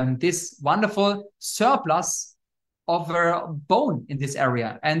this wonderful surplus of bone in this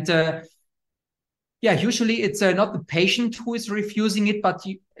area. And usually it's not the patient who is refusing it, but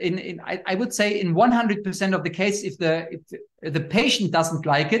I would say in 100% of the case, if the patient doesn't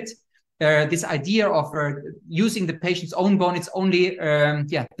like it, this idea of using the patient's own bone, it's only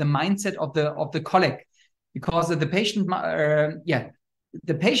the mindset of the colleague. Because the patient,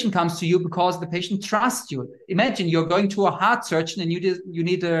 the patient comes to you because the patient trusts you. Imagine you're going to a heart surgeon and you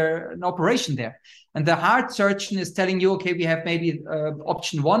need an operation there. And the heart surgeon is telling you, okay, we have maybe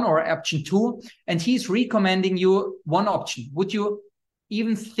option 1 or option 2, and he's recommending you one option. Would you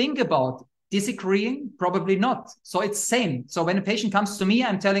even think about disagreeing? Probably not. So it's same. So when a patient comes to me,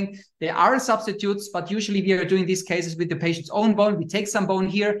 I'm telling there are substitutes, but usually we are doing these cases with the patient's own bone. We take some bone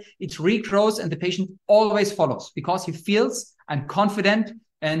here, it regrows, and the patient always follows because he feels I'm confident.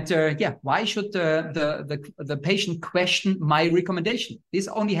 And why should the patient question my recommendation? This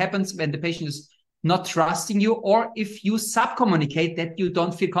only happens when the patient is not trusting you, or if you subcommunicate that you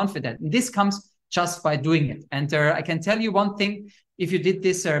don't feel confident. And this comes just by doing it. And I can tell you one thing. If you did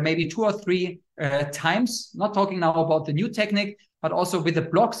this maybe 2 or 3 times, not talking now about the new technique, but also with the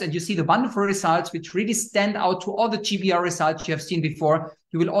blocks, and you see the wonderful results, which really stand out to all the GBR results you have seen before,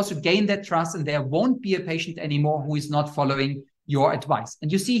 you will also gain that trust, and there won't be a patient anymore who is not following your advice.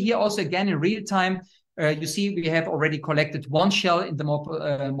 And you see here also again in real time, you see we have already collected one shell in the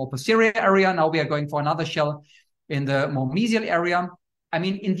more posterior area. Now we are going for another shell in the more mesial area. I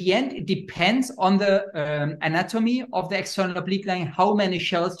mean, in the end, it depends on the anatomy of the external oblique line, how many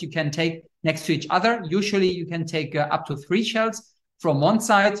shells you can take next to each other. Usually you can take up to 3 shells from one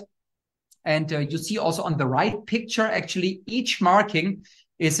side. And you see also on the right picture, actually, each marking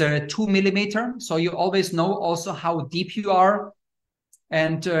is 2 millimeter. So you always know also how deep you are.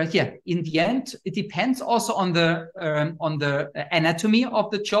 And in the end, it depends also on the anatomy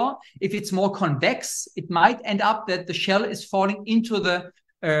of the jaw. If it's more convex, it might end up that the shell is falling into the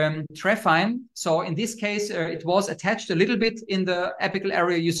trephine. So in this case, it was attached a little bit in the apical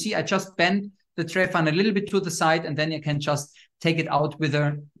area. You see, I just bent the trephine a little bit to the side, and then you can just take it out with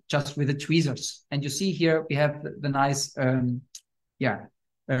the tweezers. And you see here we have the nice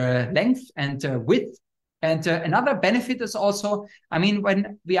length and width. And another benefit is also, I mean,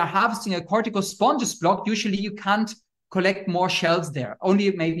 when we are harvesting a corticospongeous block, usually you can't collect more shells there, only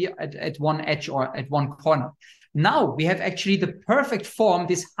maybe at one edge or at one corner. Now we have actually the perfect form,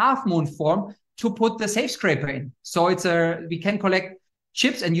 this half moon form, to put the safe scraper in. So we can collect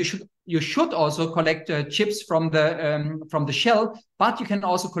chips, and you should also collect chips from the shell, but you can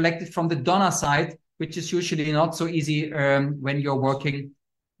also collect it from the donor side, which is usually not so easy when you're working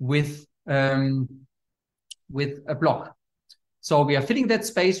with a block. So we are filling that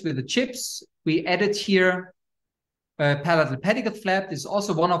space with the chips. We added here palatal pedicle flap. This is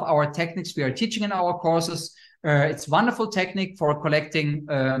also one of our techniques we are teaching in our courses. It's a wonderful technique for collecting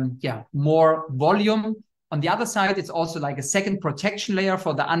more volume. On the other side, it's also like a second protection layer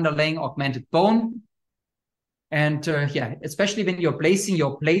for the underlying augmented bone. And especially when you're placing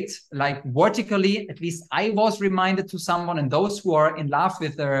your plate like vertically, at least I was reminded to someone, and those who are in love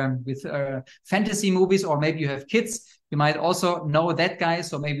with fantasy movies, or maybe you have kids, you might also know that guy.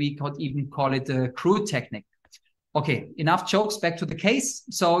 So maybe we could even call it a crew technique. Okay, enough jokes, back to the case.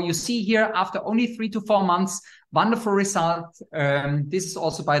 So you see here, after only 3 to 4 months, wonderful result. This is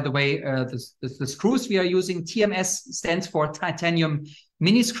also, by the way, the screws we are using. TMS stands for titanium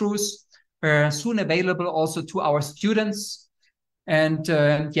mini screws, soon available also to our students. And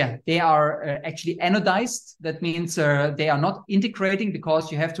they are actually anodized. That means they are not integrating,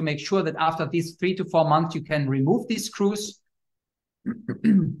 because you have to make sure that after these 3 to 4 months, you can remove these screws.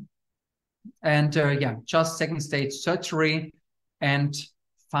 And just second stage surgery and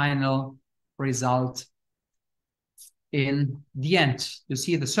final result in the end. You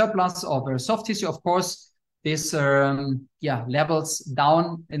see the surplus of soft tissue. Of course, this levels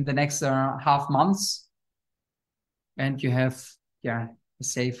down in the next half months, and you have a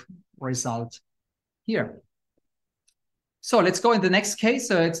safe result here. So let's go in the next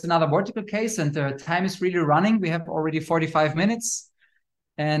case. It's another vertical case, and time is really running. We have already 45 minutes.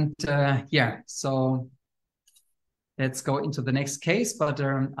 And so let's go into the next case, but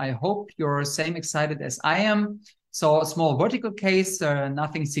I hope you're same excited as I am. So a small vertical case,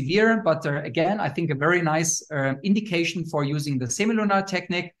 nothing severe, but again, I think a very nice indication for using the Semilunar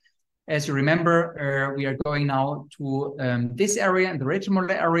technique. As you remember, we are going now to this area, in the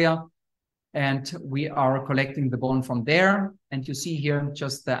retromolar area, and we are collecting the bone from there. And you see here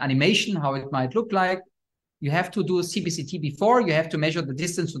just the animation, how it might look like. You have to do a CBCT before. You have to measure the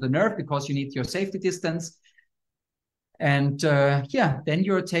distance to the nerve, because you need your safety distance. And then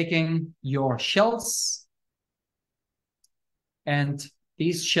you're taking your shells. And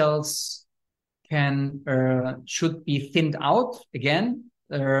these shells should be thinned out. Again,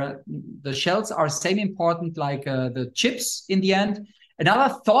 the shells are same important like the chips in the end.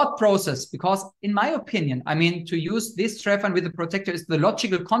 Another thought process, because in my opinion, I mean, to use this Strephon with the protector is the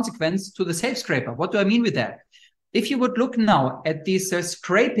logical consequence to the safe scraper. What do I mean with that? If you would look now at these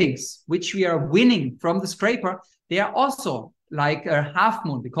scrapings, which we are winning from the scraper, they are also like a half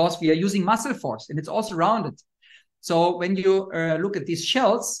moon, because we are using muscle force, and it's also rounded. So when you look at these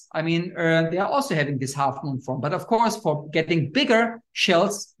shells, I mean, they are also having this half moon form. But of course, for getting bigger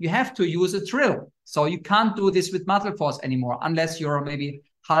shells, you have to use a drill. So you can't do this with muscle force anymore, unless you're maybe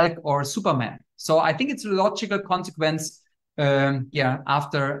Hulk or Superman. So I think it's a logical consequence,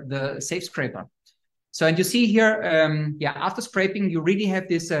 after the safe scraper. So, and you see here, after scraping, you really have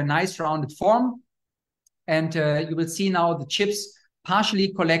this nice rounded form. And you will see now the chips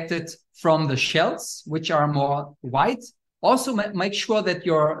partially collected from the shells, which are more white. Also make sure that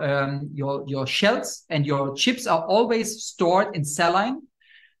your shells and your chips are always stored in saline.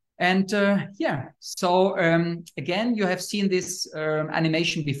 And again, you have seen this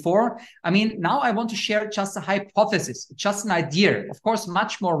animation before. I mean, now I want to share just a hypothesis, just an idea. Of course,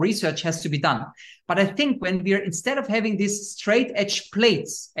 much more research has to be done. But I think when we're, instead of having these straight edge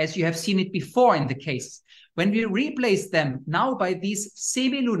plates, as you have seen it before in the case, when we replace them now by these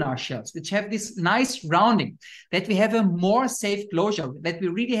semilunar shells, which have this nice rounding, that we have a more safe closure, that we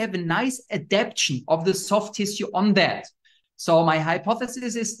really have a nice adaptation of the soft tissue on that. So my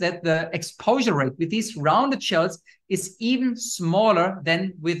hypothesis is that the exposure rate with these rounded shells is even smaller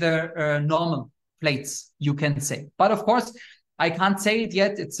than with the normal plates, you can say. But of course, I can't say it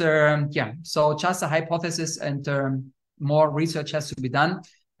yet. It's, so just a hypothesis, and more research has to be done.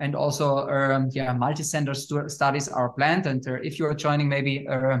 And also, multi-center studies are planned. And if you're joining maybe,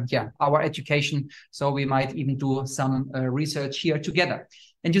 our education, so we might even do some research here together.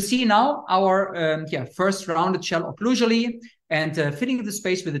 And you see now our first rounded shell occlusally, and filling the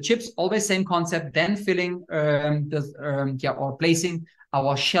space with the chips, always same concept. Then filling or placing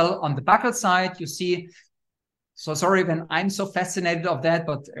our shell on the buccal side. You see, so sorry when I'm so fascinated of that,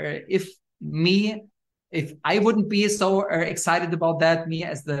 but if I wouldn't be so excited about that, me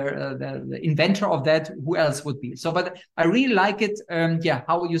as the inventor of that, who else would be? So, but I really like it.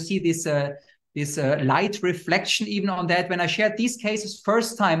 How you see this light reflection even on that. When I shared these cases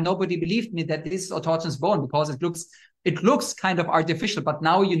first time, nobody believed me that this is autogenous bone, because it looks It looks kind of artificial, but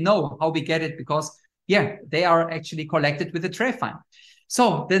now you know how we get it because, yeah, they are actually collected with the trephine.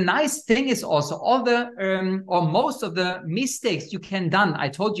 So the nice thing is also all the, or most of the mistakes you can done, I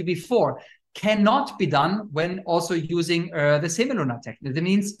told you before, cannot be done when also using the Semilunar technique. That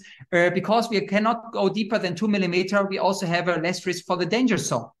means because we cannot go deeper than 2 millimeter, we also have a less risk for the danger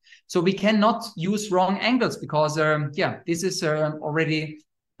zone. So we cannot use wrong angles because, yeah, this is already,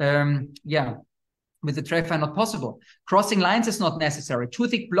 yeah, with the trephine not possible. Crossing lines is not necessary. Too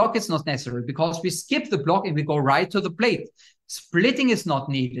thick block is not necessary because we skip the block and we go right to the plate. Splitting is not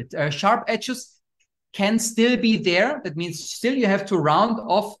needed. Sharp edges can still be there. That means still you have to round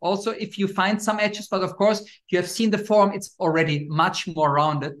off also if you find some edges, but of course you have seen the form, it's already much more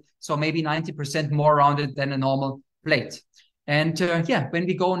rounded. So maybe 90% more rounded than a normal plate. And yeah, when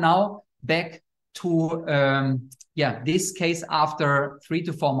we go now back to yeah, this case after 3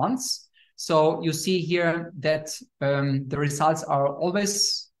 to 4 months. So you see here that the results are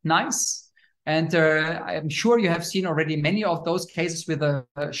always nice. And I'm sure you have seen already many of those cases with a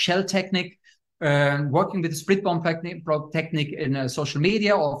shell technique, working with the split bone technique in social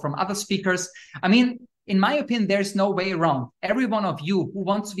media or from other speakers. I mean, in my opinion, there's no way around. Every one of you who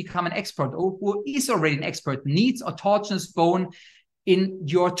wants to become an expert or who is already an expert needs autogenous bone in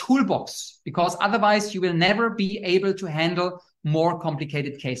your toolbox, because otherwise you will never be able to handle more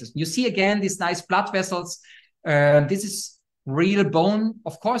complicated cases. You see again these nice blood vessels. This is real bone.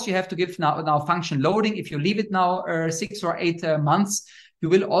 Of course, you have to give now function loading. If you leave it now 6 or 8 months, you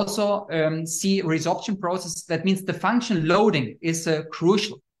will also see resorption process. That means the function loading is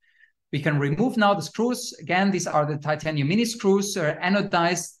crucial. We can remove now the screws. Again, these are the titanium mini screws,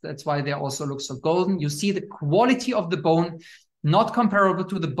 anodized. That's why they also look so golden. You see the quality of the bone, not comparable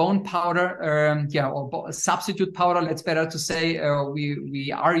to the bone powder, yeah, or substitute powder, let's better to say,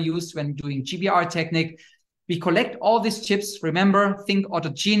 we are used when doing GBR technique. We collect all these chips, remember, think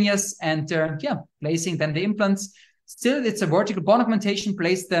autogenous, and yeah, placing then the implants. Still, it's a vertical bone augmentation,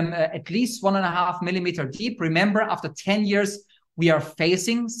 place them at least 1.5 millimeter deep. Remember, after 10 years, we are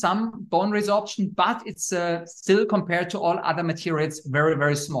facing some bone resorption, but it's still compared to all other materials, very,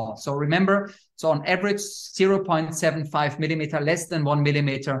 very small. So remember, so on average, 0.75 millimeter, less than 1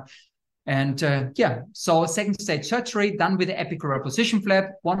 millimeter. And yeah, so second stage surgery done with the epicular position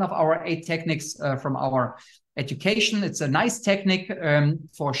flap, one of our 8 techniques from our education. It's a nice technique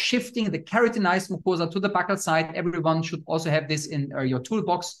for shifting the keratinized mucosa to the buccal side. Everyone should also have this in your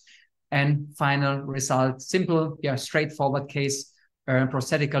toolbox. And final result, simple, yeah, straightforward case,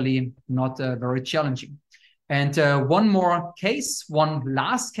 prosthetically not very challenging. And one more case, one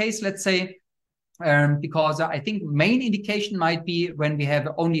last case, let's say, because I think main indication might be when we have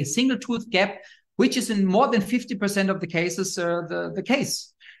only a single tooth gap, which is in more than 50% of the cases the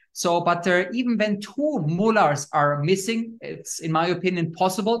case. So, but even when 2 molars are missing, it's, in my opinion,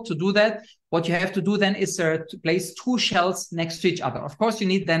 possible to do that. What you have to do then is to place 2 shells next to each other. Of course, you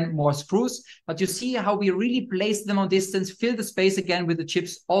need then more screws, but you see how we really place them on distance, fill the space again with the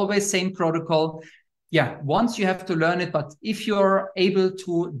chips, always same protocol. Yeah, once you have to learn it, but if you're able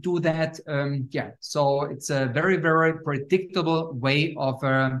to do that, yeah, so it's a very, very predictable way of,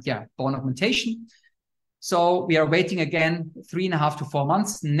 yeah, bone augmentation. So we are waiting again 3.5 to 4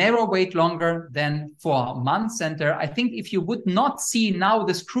 months, never wait longer than 4 months. And I think if you would not see now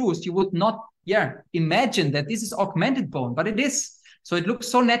the screws, you would not, yeah, imagine that this is augmented bone, but it is. So it looks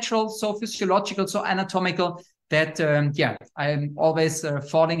so natural, so physiological, so anatomical that, yeah, I'm always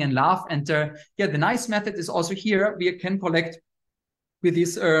falling in love. And yeah, the nice method is also here. We can collect with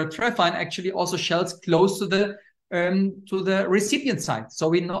this trephine actually also shells close to the recipient side. So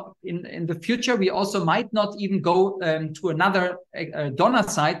we know in the future, we also might not even go to another donor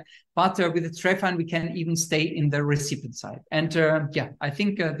side, but with the trephine, we can even stay in the recipient side. And yeah, I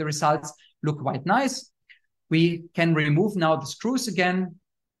think the results look quite nice. We can remove now the screws again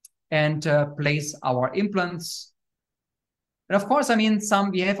and place our implants. And of course, I mean,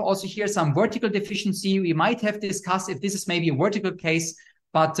 we have also here some vertical deficiency. We might have discussed if this is maybe a vertical case.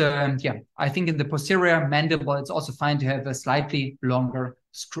 But yeah, I think in the posterior mandible, it's also fine to have a slightly longer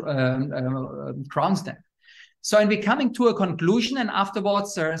crown stem. So, and we're coming to a conclusion, and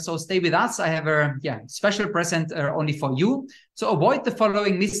afterwards, so stay with us. I have a special present only for you. So avoid the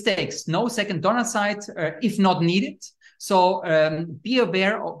following mistakes. No second donor site if not needed. So be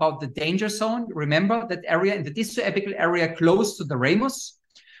aware about the danger zone. Remember that area in the distoapical area close to the ramus.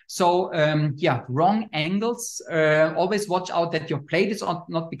 So yeah, wrong angles. Always watch out that your plate is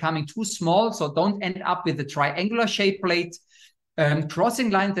not becoming too small. So don't end up with a triangular shaped plate. Crossing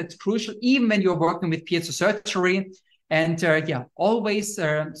line, that's crucial, even when you're working with piezo surgery. And yeah, always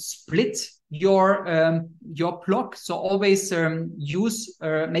split your block. So always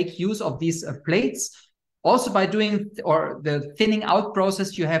make use of these plates. Also, by doing the thinning out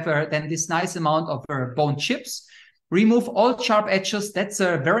process, you have then this nice amount of bone chips. Remove all sharp edges. That's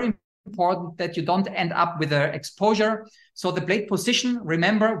very important that you don't end up with an exposure. So the blade position,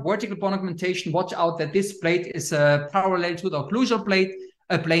 remember, vertical bone augmentation, watch out that this blade is parallel to the occlusal plane,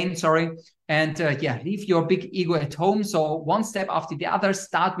 and leave your big ego at home. So one step after the other,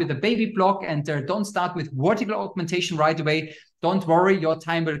 start with a baby block, and don't start with vertical augmentation right away. Don't worry, your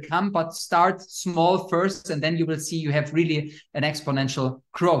time will come, but start small first, and then you will see you have really an exponential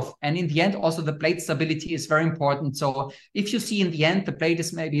growth. And in the end, also the blade stability is very important. So if you see in the end, the blade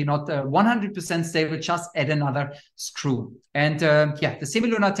is maybe not 100% stable, just add another screw. And the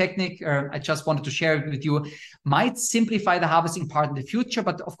Semilunar technique, I just wanted to share it with you, might simplify the harvesting part in the future,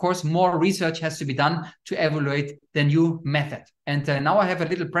 but of course, more research has to be done to evaluate the new method. And now I have a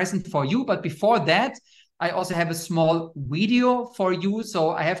little present for you, but before that, I also have a small video for you.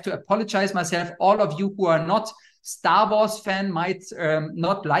 So I have to apologize myself. All of you who are not Star Wars fan might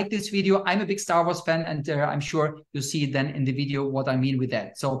not like this video. I'm a big Star Wars fan, and I'm sure you see then in the video what I mean with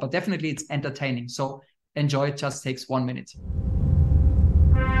that. So, but definitely it's entertaining. So enjoy, it just takes 1 minute.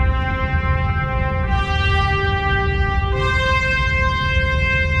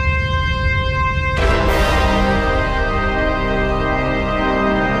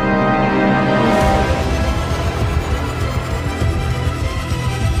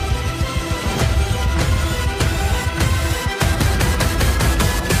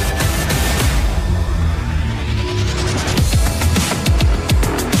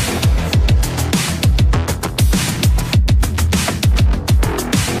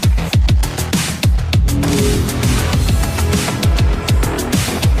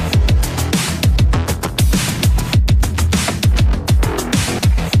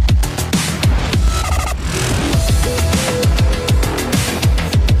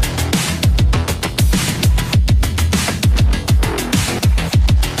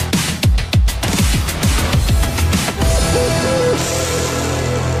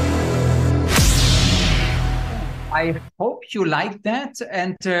 I hope you like that.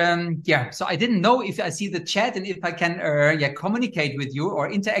 And so I didn't know if I see the chat and if I can communicate with you or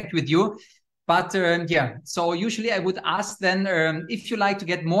interact with you. But so usually I would ask then if you like to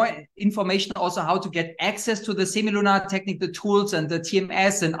get more information, also how to get access to the Semilunar Technique, the tools and the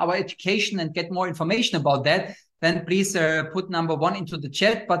TMS and our education, and get more information about that, then please put number 1 into the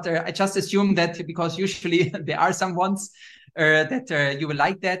chat. But I just assume that because usually there are some ones that you will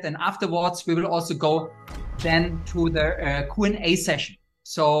like that. And afterwards, we will also go then to the Q&A session.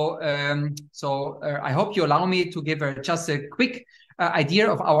 So I hope you allow me to give just a quick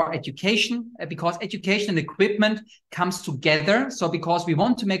idea of our education, because education and equipment comes together. So because we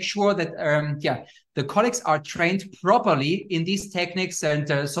want to make sure that the colleagues are trained properly in these techniques,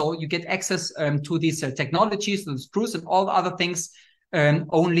 and so you get access to these technologies, the screws and all the other things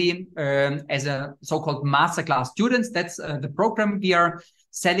only as a so-called masterclass students. That's the program we are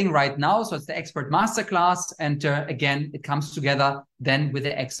selling right now. So it's the expert masterclass. And again, it comes together then with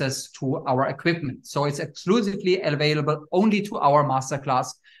the access to our equipment. So it's exclusively available only to our masterclass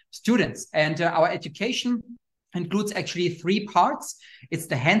students. And our education includes actually 3 parts. It's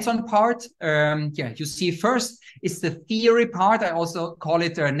the hands-on part. You see first, it's the theory part. I also call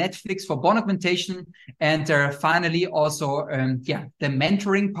it Netflix for bone augmentation. And finally, also, the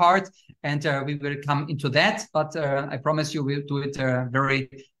mentoring part. And we will come into that, but I promise you we'll do it very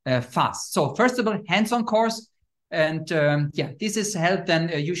fast. So first of all, hands-on course. And this is held then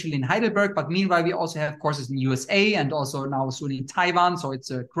usually in Heidelberg, but meanwhile, we also have courses in USA and also now soon in Taiwan. So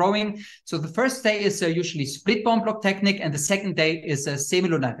it's growing. So the first day is usually split bone block technique, and the second day is a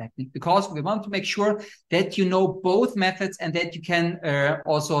Semilunar technique, because we want to make sure that you know both methods and that you can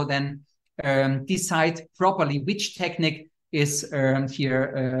also then decide properly which technique is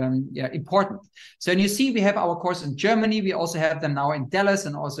important. So, and you see, we have our course in Germany. We also have them now in Dallas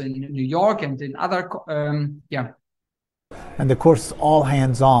and also in New York and in other, And the course is all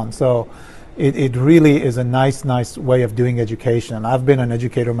hands-on. So it really is a nice way of doing education. I've been an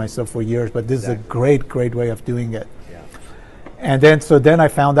educator myself for years, but this is a great way of doing it. Yeah. And then I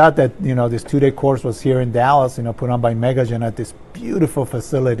found out that, this 2-day course was here in Dallas, put on by Megagen at this beautiful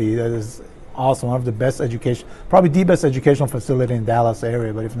facility that is awesome, one of the best education, probably the best educational facility in Dallas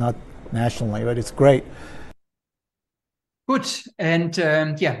area, but if not nationally, but it's great. Good. And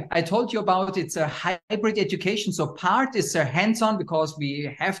I told you about it's a hybrid education. So part is hands-on because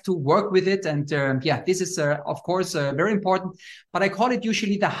we have to work with it. And this is, of course, very important. But I call it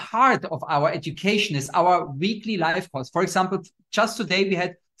usually the heart of our education is our weekly life course. For example, just today we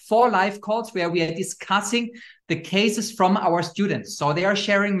had 4 live calls where we are discussing the cases from our students. So they are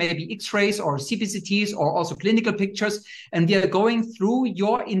sharing maybe X-rays or CBCTs or also clinical pictures, and we are going through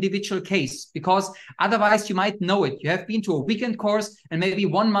your individual case, because otherwise you might know it. You have been to a weekend course and maybe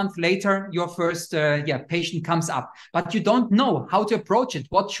 1 month later your first patient comes up, but you don't know how to approach it.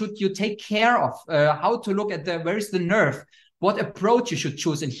 What should you take care of? How to look at where is the nerve? What approach you should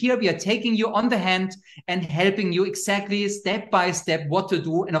choose. And here we are taking you on the hand and helping you exactly step by step what to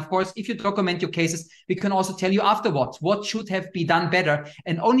do. And of course, if you document your cases, we can also tell you afterwards what should have been done better.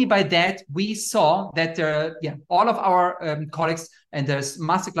 And only by that, we saw that all of our colleagues and the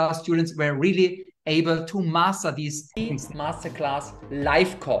masterclass students were really able to master these masterclass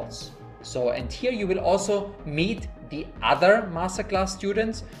live calls. So, and here you will also meet the other masterclass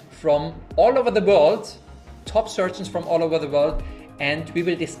students from all over the world, top surgeons from all over the world, and we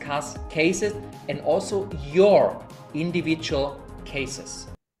will discuss cases and also your individual cases.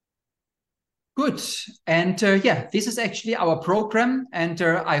 Good. And this is actually our program, and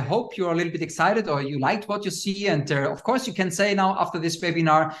I hope you're a little bit excited or you liked what you see. And of course you can say now after this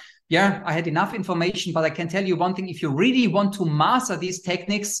webinar, yeah, I had enough information, but I can tell you one thing: if you really want to master these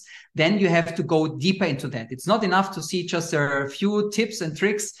techniques, then you have to go deeper into that. It's not enough to see just a few tips and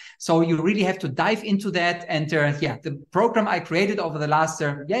tricks. So you really have to dive into that. And the program I created over the last,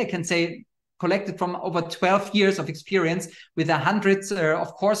 I can say, collected from over 12 years of experience with hundreds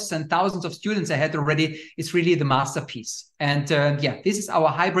of courses and thousands of students I had already, is really the masterpiece. And this is our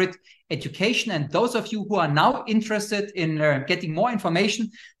hybrid education. And those of you who are now interested in getting more information,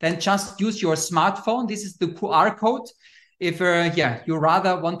 then just use your smartphone. This is the QR code. If you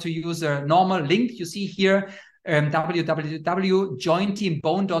rather want to use a normal link, you see here,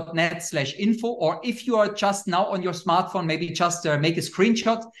 www.jointeambone.net/info, or if you are just now on your smartphone, maybe just make a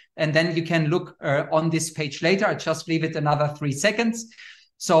screenshot and then you can look on this page later. I just leave it another 3 seconds.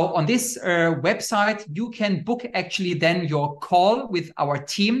 So on this website, you can book actually then your call with our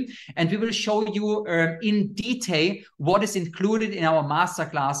team, and we will show you in detail what is included in our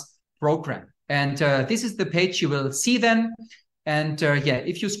masterclass program. And this is the page you will see then. And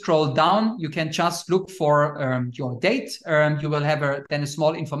if you scroll down, you can just look for your date. You will have then a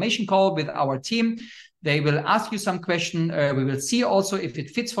small information call with our team. They will ask you some question. We will see also if it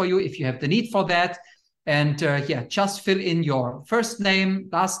fits for you, if you have the need for that. And just fill in your first name,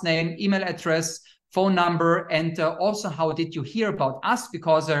 last name, email address, phone number, and also how did you hear about us?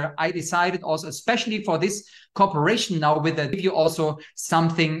 Because I decided also, especially for this cooperation now with give you also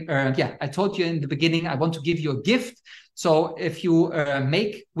something. I told you in the beginning, I want to give you a gift. So if you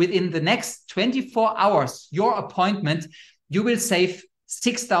make within the next 24 hours your appointment, you will save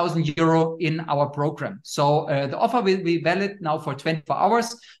 6,000 euro in our program. So the offer will be valid now for 24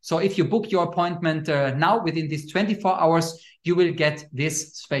 hours. So if you book your appointment now within these 24 hours, you will get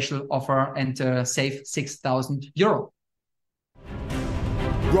this special offer and save 6,000 euro.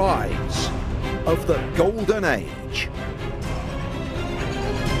 Rise of the Golden Age.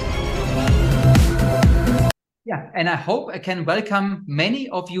 Yeah, and I hope I can welcome many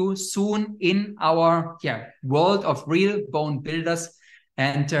of you soon in our world of real bone builders.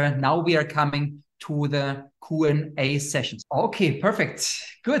 And now we are coming to the Q&A sessions. Okay, perfect.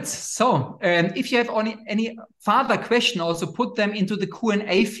 Good. So if you have any further question, also put them into the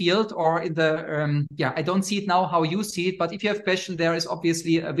Q&A field or in the, I don't see it now how you see it, but if you have question, there is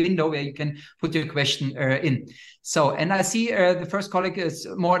obviously a window where you can put your question in. So, and I see the first colleague is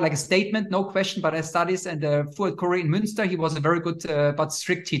more like a statement, no question, but I studies and Fuad Kuri in Münster. He was a very good but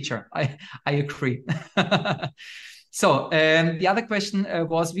strict teacher. I agree. So, the other question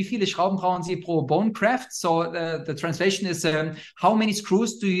was, wie viele Schrauben brauchen Sie pro bone graft? So the translation is, how many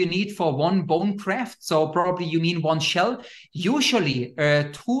screws do you need for one bone graft? So probably you mean one shell. Usually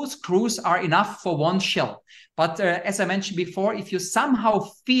 2 screws are enough for one shell. But as I mentioned before, if you somehow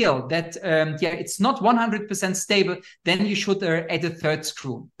feel that it's not 100% stable, then you should add a 3rd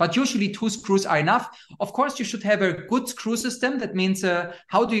screw. But usually 2 screws are enough. Of course, you should have a good screw system. That means,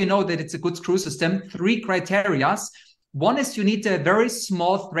 how do you know that it's a good screw system? 3 criteria. One is you need very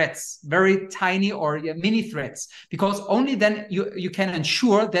small threads, very tiny or mini threads, because only then you can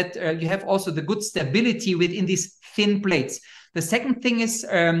ensure that you have also the good stability within these thin plates. The second thing is,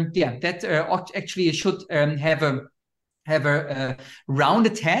 actually you should have a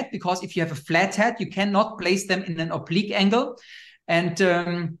rounded head, because if you have a flat head, you cannot place them in an oblique angle. And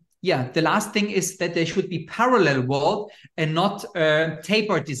the last thing is that they should be parallel walled and not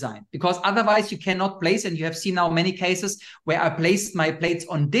tapered design, because otherwise you cannot place, and you have seen now many cases where I placed my plates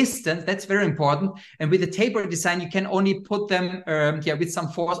on distance. That's very important. And with the tapered design, you can only put them with some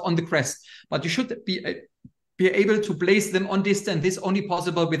force on the crest, but you should be be able to place them on distance. This only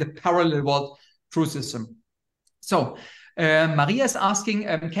possible with a parallel wall through system. So Maria is asking,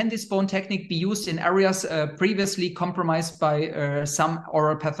 can this bone technique be used in areas previously compromised by some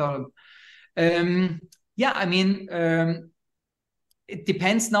oral pathology? Yeah, I mean, it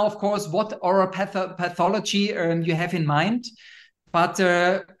depends now, of course, what oral pathology you have in mind. But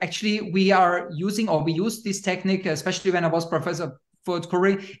actually, we are using, or we use this technique, especially when I was professor for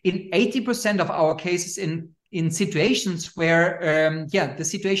Korea, in 80% of our cases in situations where, the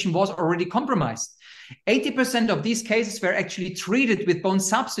situation was already compromised. 80% of these cases were actually treated with bone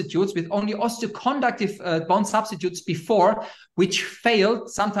substitutes, with only osteoconductive bone substitutes before, which failed.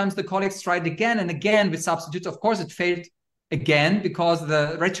 Sometimes the colleagues tried again and again with substitutes. Of course, it failed again because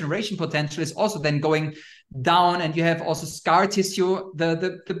the regeneration potential is also then going down, and you have also scar tissue.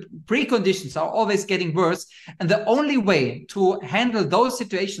 The preconditions are always getting worse. And the only way to handle those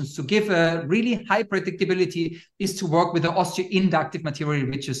situations, to give a really high predictability, is to work with the osteoinductive material,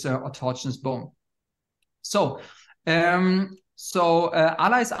 which is autogenous bone. So,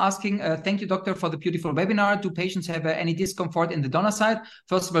 Ala is asking, thank you, doctor, for the beautiful webinar. Do patients have any discomfort in the donor side?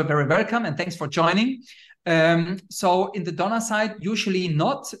 First of all, very welcome, and thanks for joining. So in the donor side, usually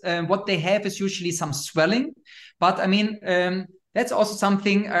not. What they have is usually some swelling, but I mean, that's also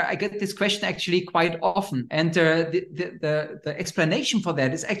something I get this question actually quite often. And the explanation for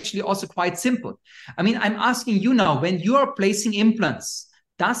that is actually also quite simple. I mean, I'm asking you now, when you are placing implants,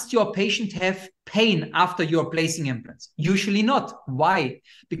 does your patient have pain after you're placing implants? Usually not. Why?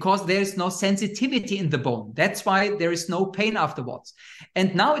 Because there is no sensitivity in the bone. That's why there is no pain afterwards.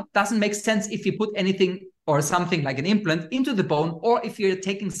 And now it doesn't make sense if you put anything or something like an implant into the bone, or if you're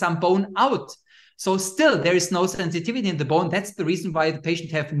taking some bone out. So still there is no sensitivity in the bone. That's the reason why the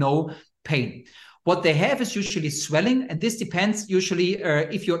patient have no pain. What they have is usually swelling, and this depends usually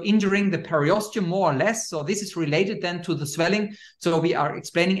if you're injuring the periosteum more or less. So this is related then to the swelling. So we are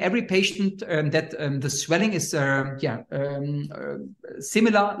explaining every patient that the swelling is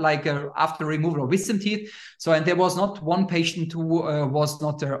similar like after removal of wisdom teeth. So, and there was not one patient who was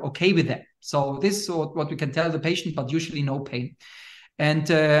not okay with that. So this is what we can tell the patient, but usually no pain. And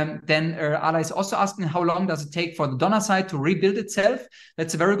then Ala is also asking, how long does it take for the donor side to rebuild itself?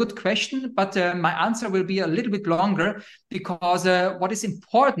 That's a very good question, but my answer will be a little bit longer, because what is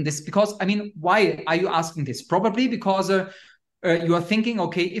important is because, I mean, why are you asking this? Probably because you are thinking,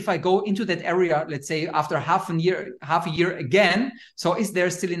 okay, if I go into that area, let's say after half a year again, so is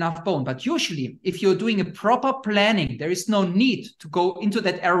there still enough bone? But usually, if you're doing a proper planning, there is no need to go into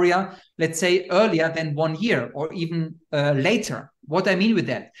that area, let's say earlier than 1 year or even later. What I mean with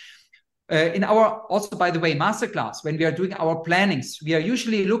that, in our, also by the way, masterclass, when we are doing our plannings, we are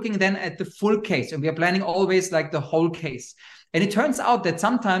usually looking then at the full case, and we are planning always like the whole case. And it turns out that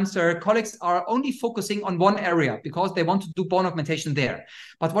sometimes our colleagues are only focusing on one area because they want to do bone augmentation there.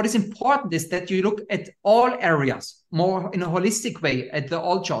 But what is important is that you look at all areas more in a holistic way at the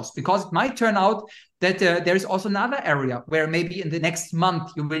all jaws, because it might turn out that there is also another area where maybe in the next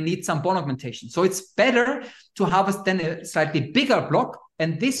month you will need some bone augmentation. So it's better to harvest then a slightly bigger block,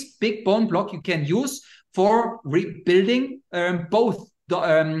 and this big bone block you can use for rebuilding both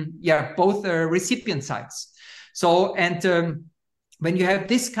recipient sites. So, and when you have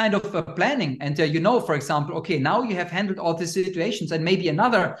this kind of planning, and you know, for example, okay, now you have handled all the situations, and maybe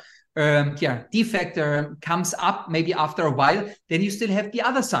another defect comes up maybe after a while, then you still have the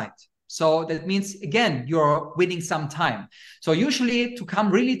other side. So that means, again, you're winning some time. So usually to come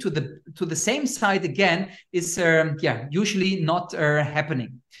really to the same side again is usually not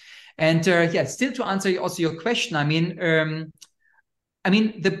happening. And still to answer also your question, I mean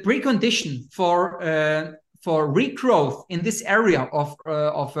the precondition for regrowth in this area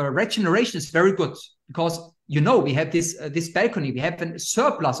of regeneration is very good, because you know we have this balcony, we have a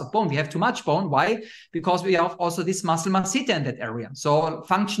surplus of bone, we have too much bone. Why? Because we have also this muscle masseter in that area, so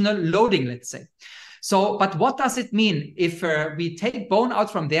functional loading, let's say. So, but what does it mean if we take bone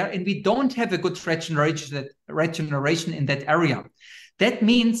out from there and we don't have a good regeneration in that area? That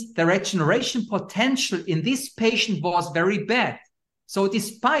means the regeneration potential in this patient was very bad. So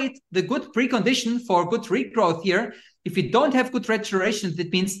despite the good precondition for good regrowth here, if we don't have good regeneration,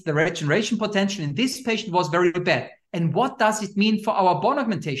 that means the regeneration potential in this patient was very bad. And what does it mean for our bone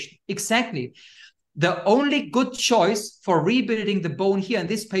augmentation? Exactly. The only good choice for rebuilding the bone here in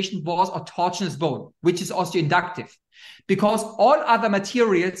this patient was autogenous bone, which is osteoinductive, because all other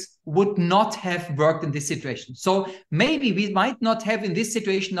materials would not have worked in this situation. So maybe we might not have in this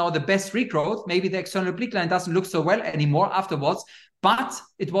situation now the best regrowth. Maybe the external oblique line doesn't look so well anymore afterwards, but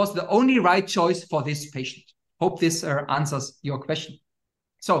it was the only right choice for this patient. Hope this answers your question.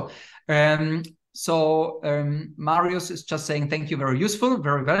 So So Marius is just saying, thank you, very useful,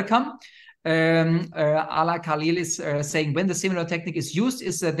 very welcome. Ala Khalil is saying, when the Semilunar technique is used,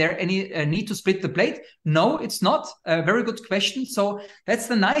 is there any need to split the plate? No, it's not. A very good question. So that's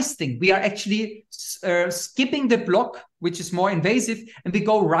the nice thing. We are actually skipping the block, which is more invasive, and we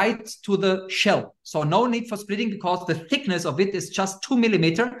go right to the shell. So no need for splitting because the thickness of it is just 2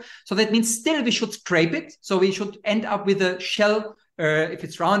 millimeters. So that means still we should scrape it. So we should end up with a shell, if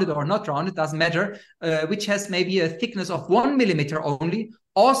it's rounded or not rounded, doesn't matter, which has maybe a thickness of 1 millimeter only.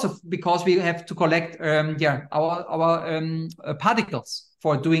 Also, because we have to collect our particles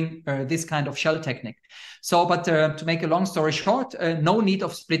for doing this kind of shell technique. So, but to make a long story short, no need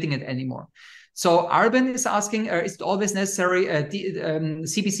of splitting it anymore. So Arben is asking, is it always necessary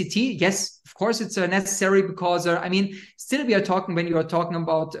CBCT? Yes, of course it's necessary because, I mean, still we are talking, when you are talking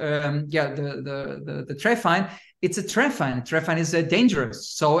about the trephine, it's a trephine. Trephine is dangerous.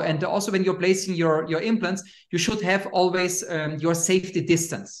 So, and also when you're placing your implants, you should have always your safety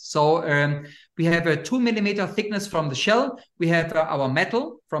distance. So we have a 2 millimeter thickness from the shell. We have our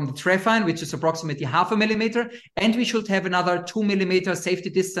metal from the trephine, which is approximately 0.5 millimeter, and we should have another 2 millimeter safety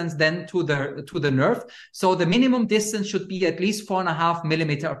distance then to the nerve. So the minimum distance should be at least 4.5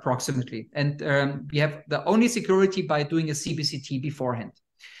 millimeter approximately. And we have the only security by doing a CBCT beforehand.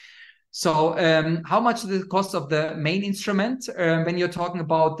 So how much is the cost of the main instrument? When you're talking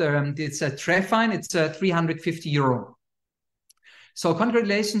about it's a trephine, it's 350 euro. So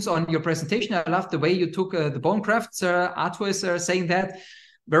congratulations on your presentation. I love the way you took the bone grafts. Arthur is saying that.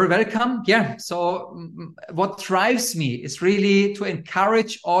 Very welcome. Yeah. So what drives me is really to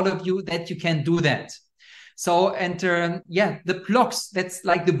encourage all of you that you can do that. So, and yeah, the blocks, that's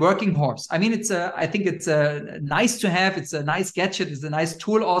like the working horse. I mean, I think it's nice to have. It's a nice gadget. It's a nice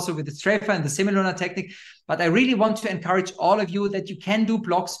tool also with the Strafer and the Semilunar technique. But I really want to encourage all of you that you can do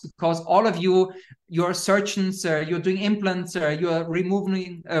blocks, because all of you, you're surgeons, you're doing implants, you're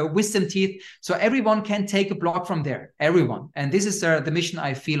removing wisdom teeth. So everyone can take a block from there, everyone. And this is the mission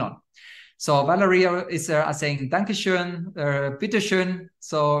I feel on. So Valeria is saying, Dankeschön, bitteschön,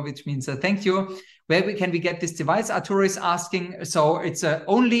 so which means thank you. Where can we get this device? Arturo is asking. So it's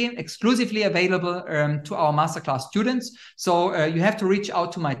only exclusively available to our masterclass students. So you have to reach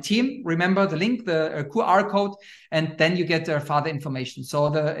out to my team. Remember the link, the QR code, and then you get further information. So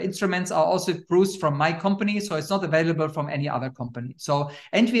the instruments are also produced from my company, so it's not available from any other company. So,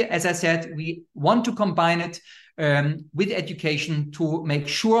 and we, as I said, we want to combine it with education to make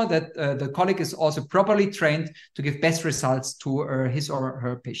sure that the colleague is also properly trained to give best results to his or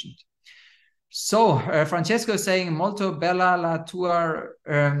her patient. So Francesco is saying molto bella la tua.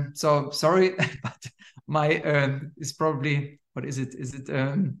 So sorry, but my is probably, what is it? Is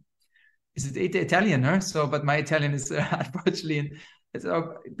it Italian? Huh? So, but my Italian is unfortunately,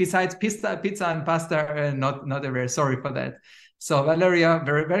 besides pizza and pasta, not aware. Sorry for that. So Valeria,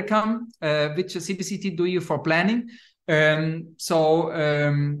 very welcome. Which CBCT do you for planning? What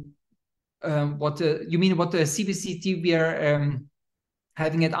you mean? What CBCT we are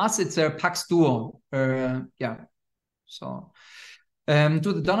having at us? It's a Pax Duo. Yeah. So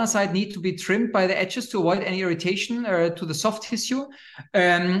do the donor side need to be trimmed by the edges to avoid any irritation to the soft tissue?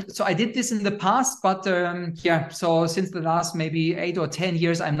 So I did this in the past, but yeah, so since the last maybe 8 or 10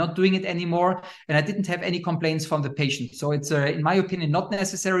 years, I'm not doing it anymore, and I didn't have any complaints from the patient. So it's, in my opinion, not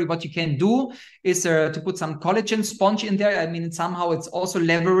necessary. What you can do is to put some collagen sponge in there. I mean, somehow it's also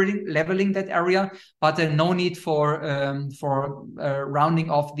leveling that area, but no need for rounding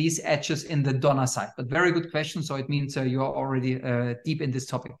off these edges in the donor side. But very good question. So it means you are already deep in this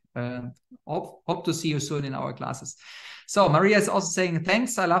topic. Hope to see you soon in our classes. So Maria is also saying,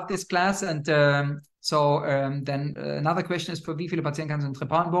 thanks, I love this class. And then another question is, for wie viele Patienten kannst du einen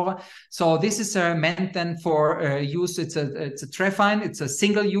Trepan bohren? So this is meant then for use. It's a trephine. It's a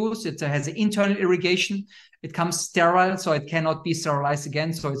single use. It has internal irrigation. It comes sterile, so it cannot be sterilized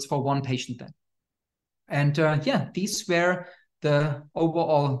again. So it's for one patient then. And yeah, these were the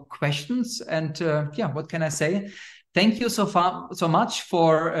overall questions. And yeah, what can I say? Thank you so much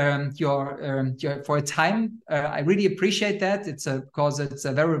for your time. I really appreciate that. It's because it's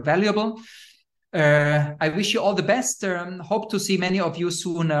very valuable. I wish you all the best. Hope to see many of you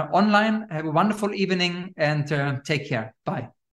soon online. Have a wonderful evening and take care. Bye.